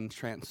Saul, and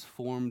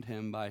transformed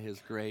him by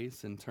his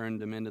grace and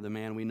turned him into the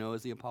man we know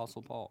as the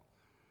Apostle Paul.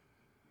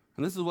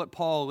 And this is what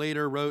Paul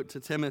later wrote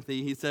to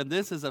Timothy. He said,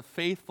 "This is a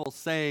faithful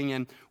saying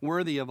and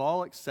worthy of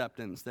all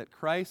acceptance, that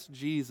Christ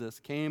Jesus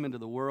came into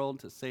the world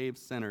to save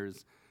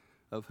sinners,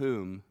 of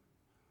whom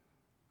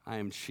I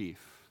am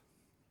chief."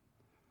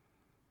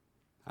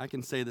 I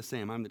can say the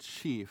same. I'm the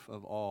chief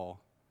of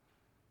all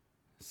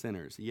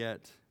sinners.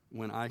 Yet,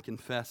 when I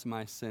confess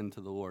my sin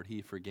to the Lord,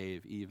 he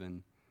forgave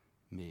even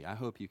me. I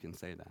hope you can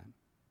say that.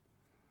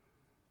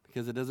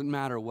 Because it doesn't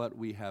matter what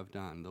we have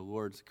done. The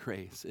Lord's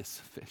grace is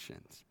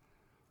sufficient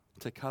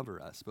to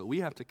cover us. But we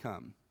have to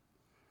come.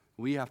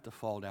 We have to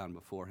fall down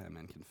before him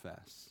and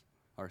confess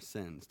our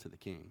sins to the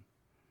King.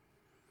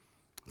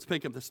 Let's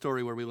pick up the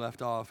story where we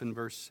left off in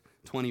verse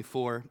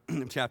 24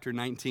 of chapter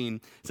 19.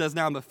 It says,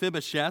 "Now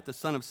Mephibosheth, the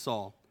son of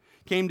Saul,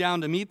 came down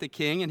to meet the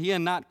king, and he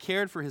had not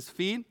cared for his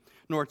feet,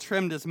 nor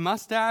trimmed his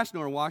mustache,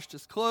 nor washed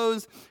his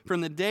clothes,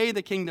 from the day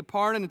the king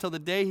departed until the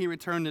day he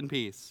returned in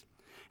peace.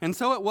 And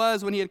so it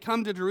was, when he had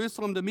come to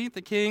Jerusalem to meet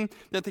the king,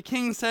 that the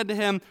king said to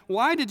him,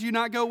 'Why did you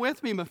not go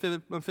with me,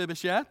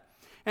 Mephibosheth?'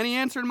 And he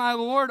answered, 'My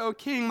lord, O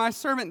king, my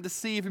servant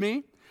deceived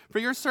me. For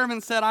your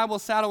servant said, I will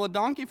saddle a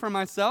donkey for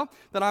myself,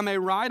 that I may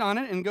ride on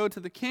it and go to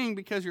the king,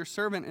 because your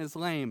servant is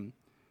lame.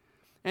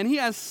 And he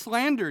has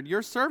slandered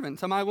your servant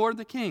to my lord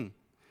the king.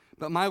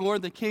 But my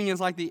lord the king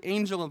is like the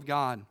angel of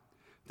God.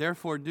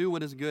 Therefore do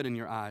what is good in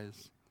your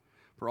eyes.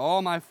 For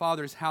all my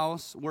father's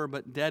house were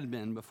but dead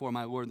men before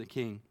my lord the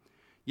king.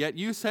 Yet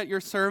you set your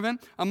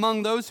servant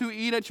among those who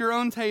eat at your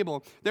own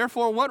table.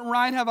 Therefore what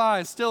right have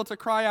I still to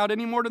cry out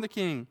any more to the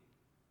king?'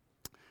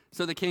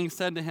 So the king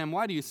said to him,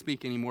 'Why do you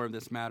speak any more of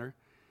this matter?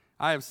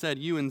 I have said,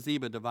 you and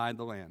Ziba divide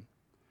the land.'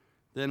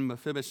 Then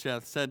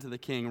Mephibosheth said to the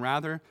king,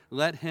 'Rather,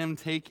 let him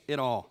take it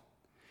all,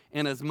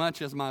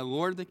 inasmuch as my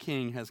lord the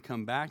king has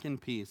come back in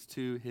peace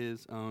to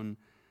his own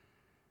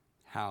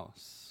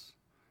house.'"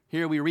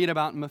 Here we read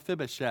about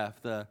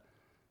Mephibosheth, the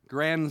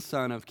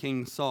grandson of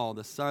King Saul,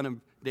 the son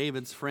of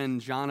David's friend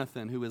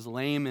Jonathan, who was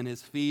lame in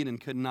his feet and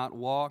could not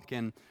walk.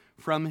 And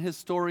from his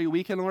story,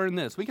 we can learn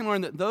this. We can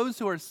learn that those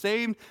who are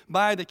saved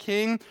by the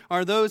king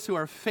are those who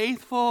are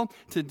faithful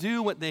to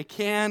do what they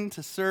can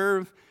to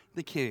serve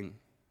the king.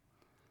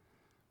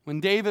 When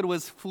David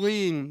was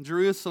fleeing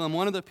Jerusalem,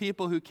 one of the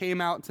people who came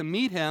out to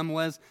meet him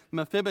was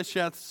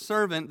Mephibosheth's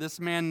servant, this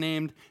man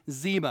named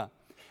Ziba.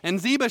 And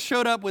Ziba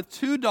showed up with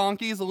 2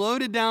 donkeys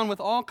loaded down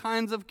with all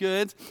kinds of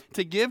goods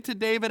to give to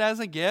David as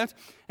a gift.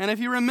 And if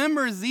you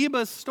remember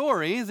Ziba's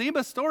story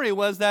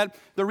was that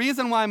the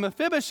reason why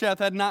Mephibosheth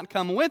had not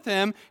come with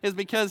him is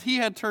because he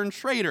had turned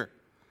traitor.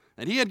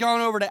 That he had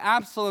gone over to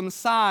Absalom's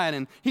side,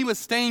 and he was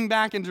staying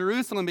back in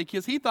Jerusalem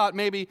because he thought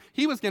maybe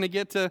he was going to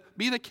get to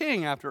be the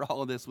king after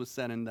all of this was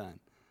said and done.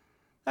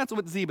 That's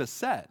what Ziba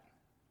said.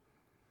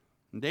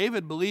 And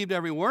David believed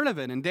every word of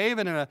it. And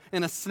David,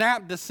 in a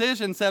snap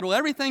decision, said, "Well,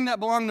 everything that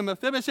belonged to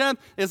Mephibosheth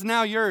is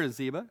now yours,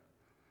 Ziba."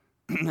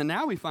 And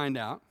now we find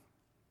out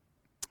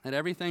that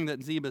everything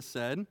that Ziba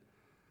said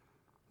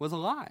was a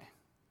lie.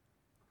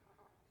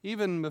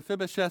 Even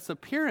Mephibosheth's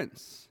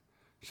appearance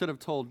should have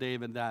told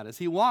David that. As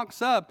he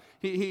walks up,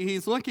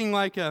 he's looking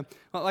like a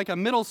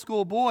middle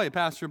school boy,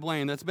 Pastor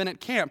Blaine, that's been at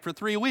camp for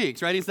 3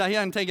 weeks, right? He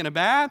hasn't taken a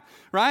bath,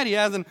 right? He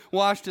hasn't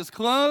washed his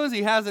clothes.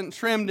 He hasn't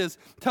trimmed his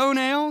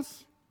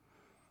toenails.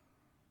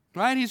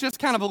 Right? He's just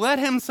kind of let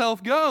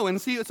himself go.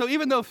 And so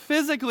even though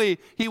physically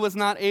he was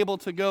not able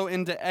to go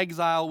into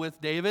exile with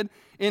David,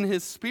 in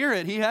his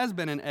spirit he has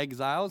been in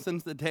exile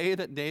since the day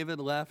that David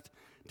left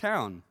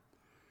town.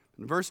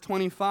 In verse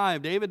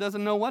 25, David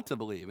doesn't know what to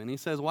believe. And he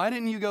says, "Why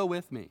didn't you go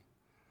with me?"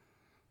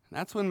 And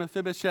that's when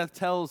Mephibosheth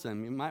tells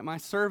him, my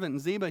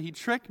servant Ziba, he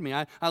tricked me.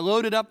 I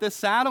loaded up this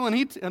saddle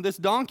and this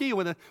donkey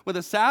with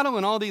a saddle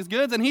and all these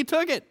goods, and he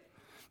took it.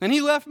 And he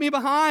left me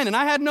behind, and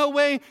I had no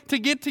way to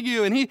get to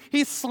you. And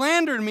he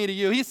slandered me to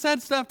you. He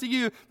said stuff to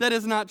you that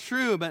is not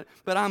true, but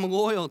I'm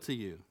loyal to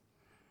you.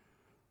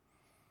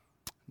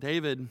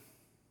 David,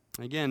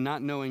 again,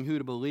 not knowing who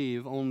to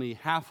believe, only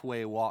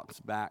halfway walks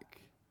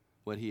back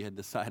what he had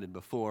decided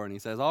before. And he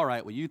says, "All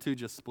right, well, you two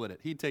just split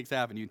it. He takes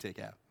half and you take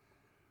half."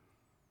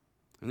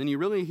 And then you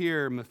really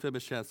hear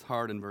Mephibosheth's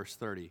heart in verse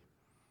 30.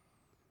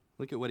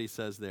 Look at what he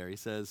says there. He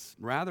says,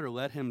 "Rather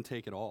let him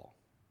take it all,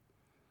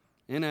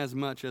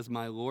 inasmuch as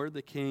my lord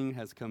the king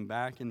has come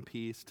back in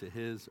peace to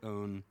his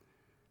own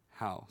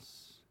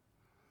house."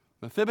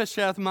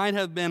 Mephibosheth might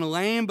have been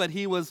lame, but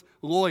he was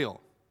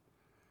loyal.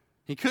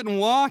 He couldn't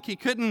walk, he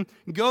couldn't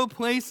go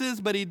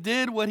places, but he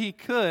did what he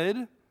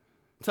could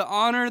to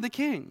honor the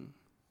king.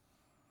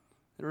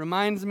 It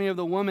reminds me of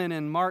the woman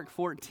in Mark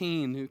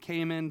 14 who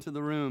came into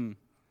the room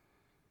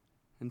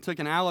and took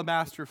an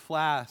alabaster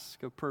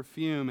flask of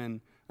perfume and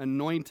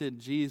anointed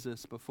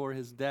Jesus before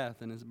his death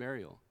and his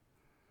burial.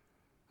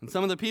 And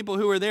some of the people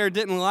who were there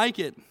didn't like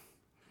it.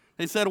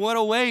 They said, "What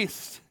a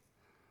waste."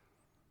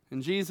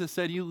 And Jesus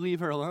said, "You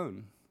leave her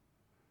alone.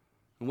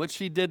 And what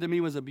she did to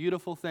me was a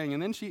beautiful thing."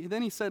 And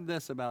then he said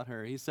this about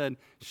her. He said,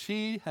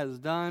 "She has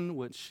done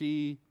what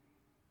she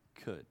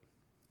could."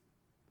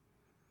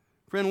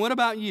 Friend, what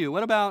about you?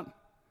 What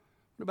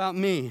about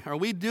me? Are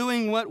we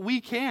doing what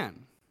we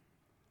can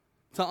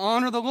to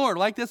honor the Lord,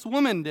 like this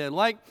woman did,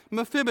 like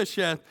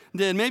Mephibosheth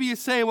did? Maybe you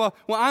say, well,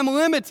 I'm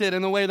limited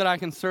in the way that I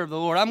can serve the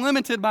Lord. I'm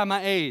limited by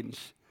my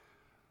age.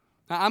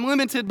 I'm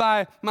limited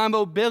by my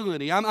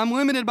mobility. I'm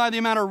limited by the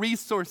amount of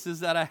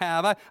resources that I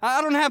have.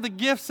 I don't have the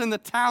gifts and the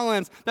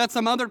talents that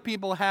some other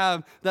people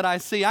have that I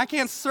see. I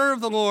can't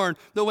serve the Lord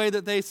the way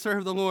that they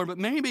serve the Lord. But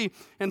maybe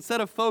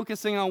instead of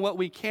focusing on what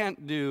we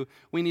can't do,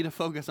 we need to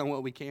focus on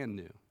what we can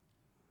do.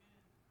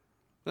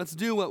 Let's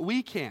do what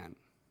we can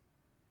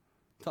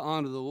to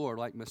honor the Lord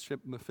like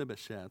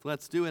Mephibosheth.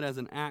 Let's do it as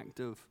an act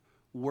of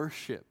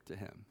worship to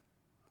him.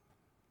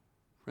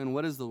 Friend,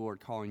 what is the Lord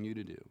calling you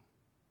to do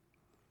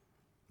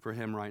for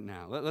him right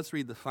now? Let's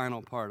read the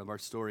final part of our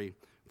story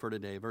for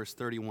today, verse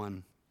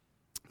 31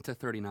 to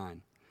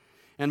 39.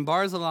 And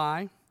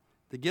Barzillai,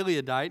 the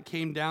Gileadite,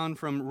 came down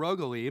from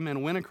Rogelim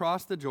and went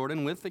across the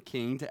Jordan with the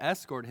king to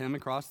escort him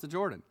across the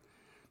Jordan.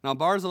 Now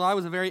Barzillai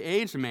was a very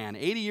aged man,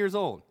 80 years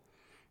old,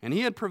 and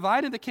he had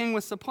provided the king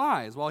with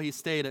supplies while he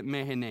stayed at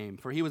Mahanaim,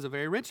 for he was a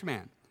very rich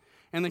man.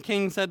 And the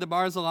king said to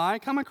Barzillai,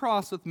 "Come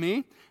across with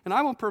me, and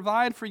I will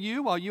provide for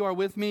you while you are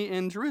with me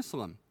in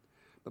Jerusalem."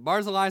 But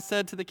Barzillai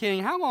said to the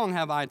king, "How long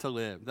have I to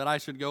live, that I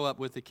should go up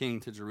with the king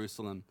to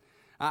Jerusalem?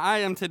 I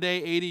am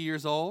today 80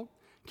 years old.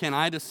 Can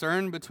I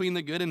discern between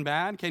the good and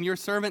bad? Can your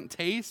servant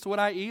taste what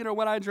I eat or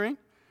what I drink?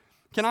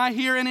 Can I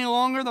hear any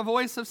longer the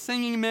voice of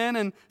singing men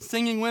and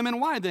singing women?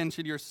 Why then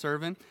should your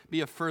servant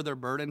be a further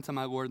burden to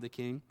my lord the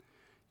king?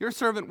 Your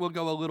servant will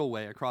go a little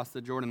way across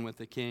the Jordan with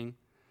the king.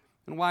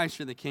 And why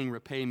should the king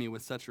repay me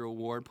with such a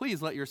reward?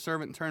 Please let your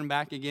servant turn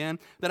back again,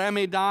 that I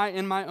may die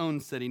in my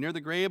own city, near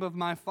the grave of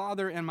my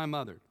father and my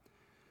mother.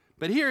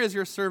 But here is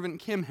your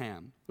servant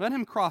Kimham. Let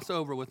him cross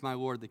over with my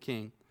lord the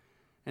king,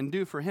 and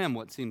do for him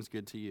what seems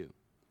good to you."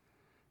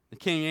 The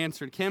king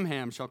answered,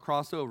 "Kimham shall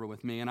cross over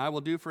with me, and I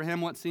will do for him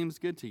what seems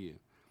good to you.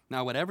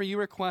 Now whatever you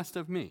request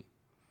of me,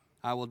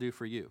 I will do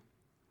for you."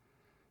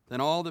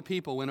 Then all the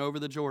people went over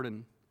the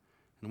Jordan.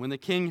 And when the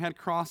king had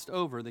crossed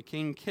over, the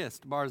king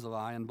kissed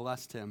Barzillai and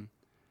blessed him,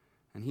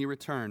 and he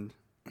returned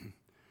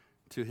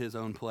to his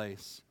own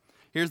place.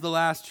 Here's the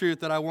last truth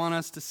that I want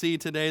us to see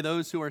today.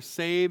 Those who are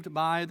saved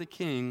by the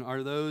king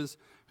are those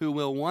who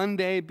will one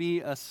day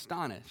be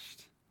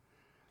astonished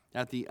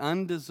at the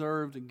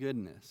undeserved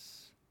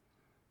goodness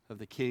of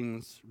the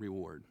king's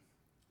reward.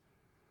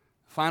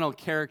 The final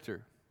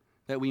character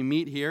that we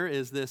meet here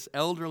is this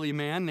elderly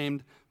man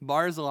named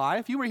Barzillai.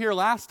 If you were here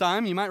last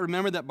time, you might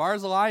remember that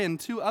Barzillai and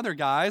two other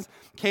guys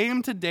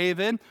came to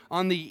David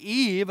on the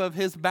eve of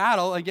his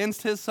battle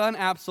against his son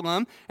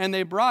Absalom, and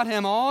they brought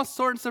him all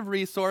sorts of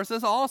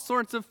resources, all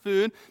sorts of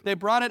food. They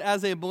brought it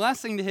as a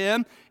blessing to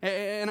him,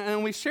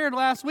 and we shared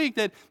last week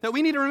that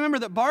we need to remember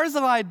that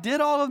Barzillai did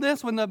all of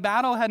this when the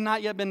battle had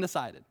not yet been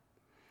decided.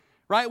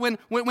 Right? When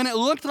it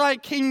looked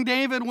like King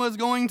David was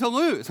going to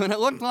lose, when it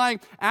looked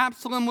like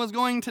Absalom was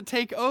going to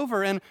take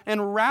over and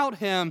rout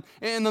him,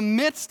 in the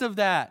midst of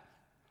that,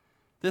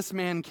 this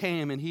man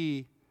came and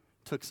he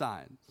took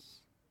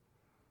sides.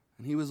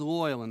 And he was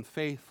loyal and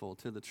faithful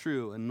to the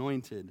true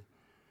anointed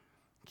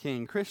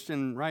king.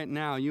 Christian, right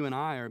now, you and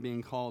I are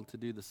being called to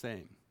do the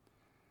same.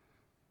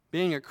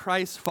 Being a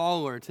Christ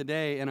follower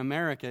today in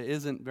America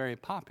isn't very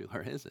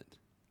popular, is it?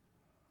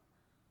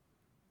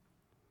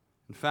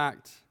 In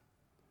fact,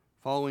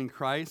 following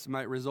Christ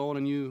might result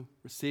in you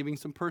receiving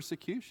some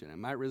persecution. It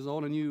might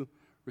result in you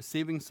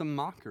receiving some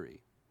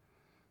mockery.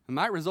 It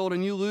might result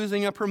in you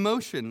losing a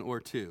promotion or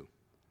two.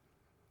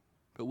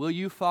 But will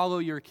you follow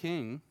your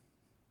king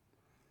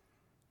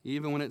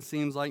even when it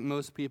seems like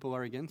most people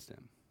are against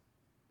him?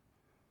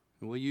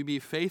 And will you be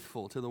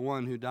faithful to the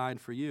one who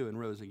died for you and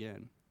rose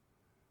again?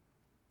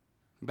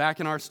 Back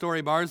in our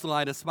story,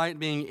 Barzillai, despite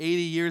being 80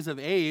 years of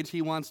age,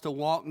 he wants to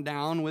walk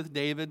down with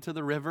David to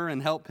the river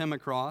and help him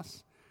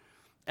across,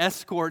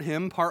 escort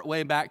him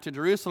partway back to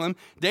Jerusalem.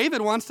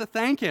 David wants to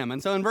thank him.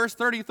 And so in verse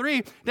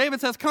 33, David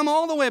says, "Come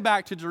all the way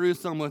back to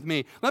Jerusalem with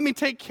me. Let me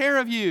take care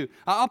of you.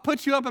 I'll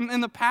put you up in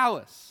the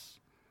palace.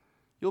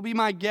 You'll be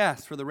my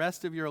guest for the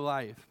rest of your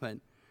life." But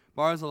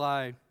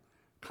Barzillai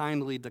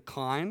kindly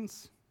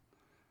declines.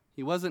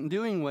 He wasn't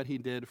doing what he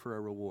did for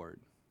a reward.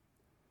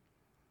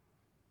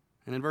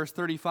 And in verse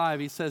 35,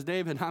 he says,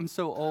 "David, I'm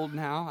so old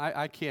now,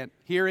 I can't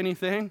hear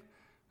anything.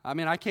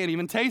 I can't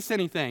even taste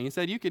anything." He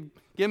said, "You could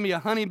give me a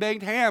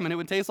honey-baked ham and it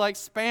would taste like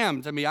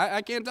Spam to me.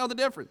 I can't tell the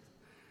difference."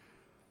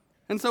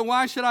 And so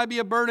why should I be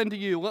a burden to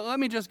you? Well, let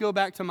me just go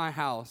back to my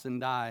house and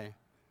die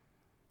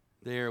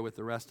there with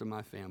the rest of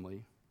my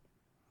family.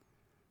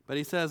 But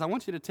he says, I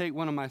want you to take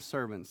one of my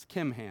servants,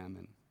 Kimham,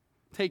 and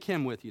take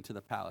him with you to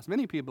the palace.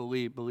 Many people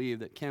believe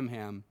that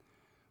Kimham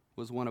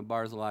was one of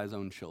Barzillai's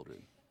own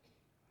children.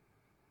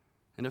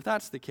 And if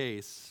that's the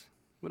case,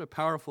 what a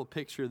powerful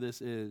picture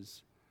this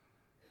is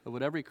of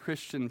what every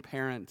Christian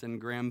parent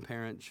and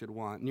grandparent should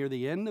want. Near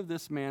the end of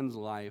this man's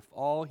life,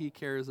 all he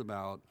cares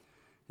about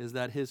is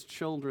that his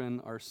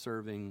children are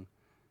serving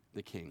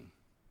the king.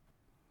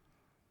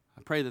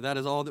 I pray that that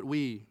is all that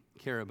we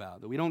care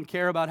about, that we don't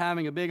care about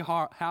having a big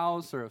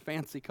house or a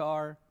fancy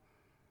car,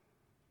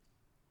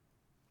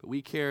 but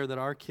we care that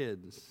our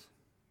kids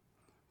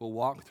will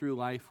walk through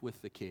life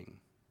with the king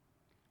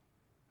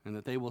and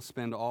that they will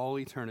spend all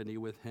eternity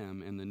with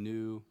him in the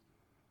new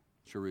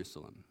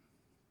Jerusalem.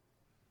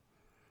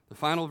 The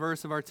final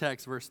verse of our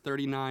text, verse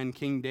 39,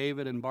 King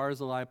David and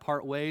Barzillai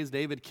part ways.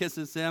 David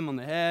kisses him on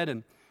the head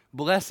and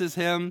blesses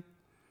him.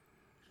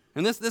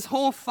 And this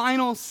whole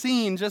final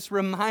scene just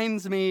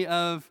reminds me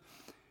of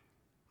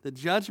the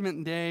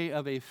judgment day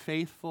of a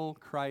faithful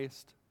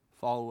Christ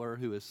follower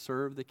who has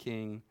served the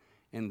king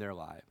in their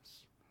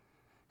lives.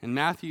 In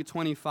Matthew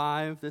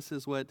 25, this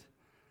is what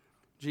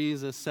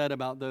Jesus said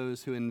about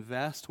those who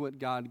invest what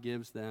God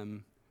gives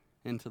them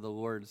into the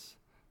Lord's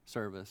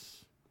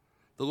service.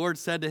 The Lord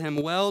said to him,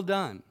 "Well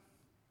done,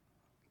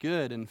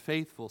 good and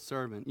faithful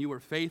servant. You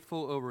were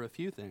faithful over a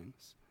few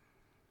things.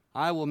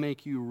 I will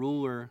make you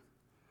ruler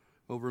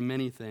over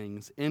many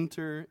things.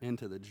 Enter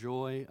into the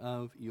joy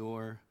of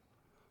your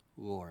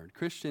Lord."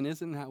 Christian,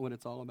 isn't that what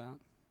it's all about?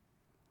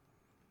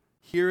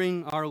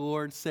 Hearing our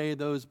Lord say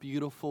those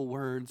beautiful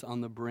words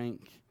on the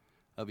brink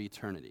of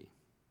eternity.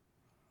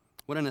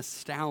 What an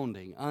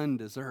astounding,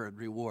 undeserved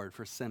reward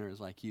for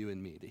sinners like you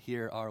and me to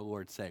hear our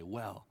Lord say,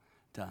 "Well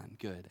done,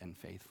 good and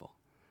faithful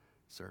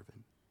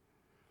servant."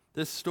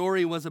 This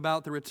story was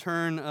about the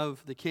return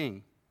of the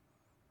king.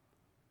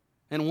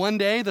 And one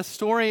day, the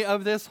story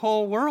of this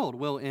whole world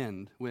will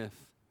end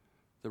with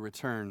the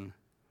return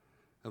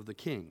of the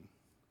king.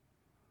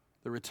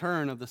 The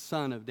return of the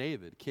Son of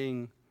David,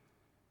 King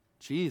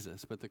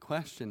Jesus. But the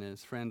question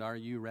is, friend, are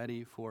you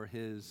ready for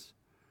his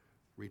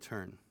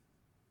return?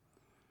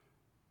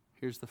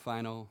 Here's the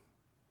final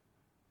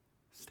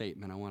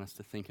statement I want us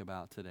to think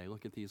about today.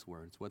 Look at these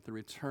words. What the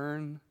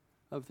return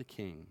of the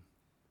king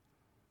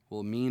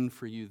will mean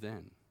for you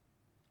then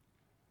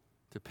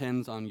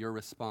depends on your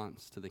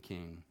response to the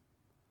king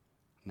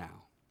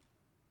now.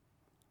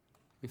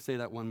 Let me say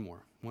that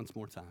once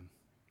more time.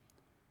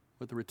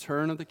 What the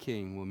return of the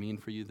king will mean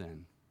for you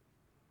then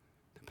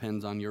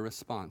depends on your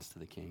response to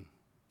the king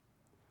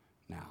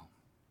now.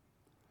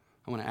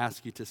 I want to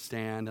ask you to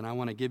stand, and I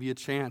want to give you a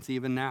chance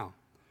even now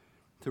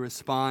to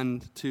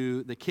respond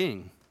to the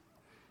king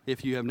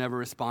if you have never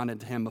responded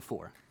to him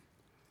before.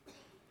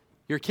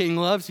 Your king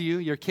loves you.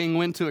 Your king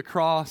went to a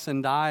cross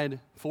and died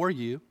for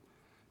you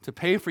to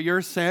pay for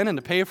your sin and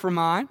to pay for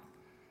mine.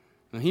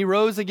 And he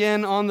rose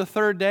again on the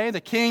third day.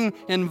 The king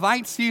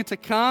invites you to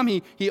come.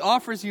 He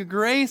offers you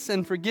grace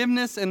and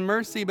forgiveness and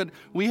mercy, but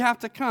we have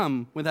to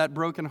come with that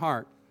broken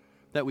heart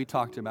that we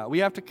talked about. We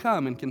have to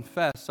come and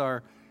confess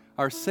our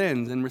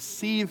sins and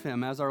receive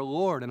him as our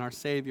Lord and our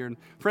Savior. And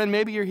friend,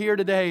 maybe you're here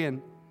today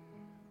and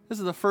this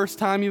is the first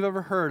time you've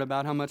ever heard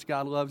about how much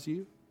God loves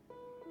you,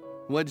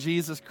 what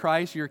Jesus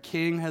Christ, your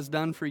King, has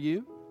done for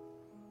you,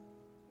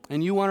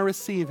 and you want to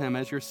receive him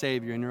as your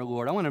Savior and your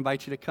Lord. I want to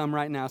invite you to come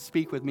right now,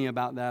 speak with me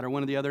about that, or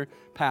one of the other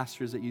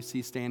pastors that you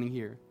see standing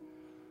here.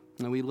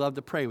 And we'd love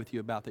to pray with you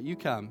about that. You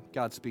come,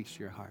 God speaks to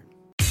your heart.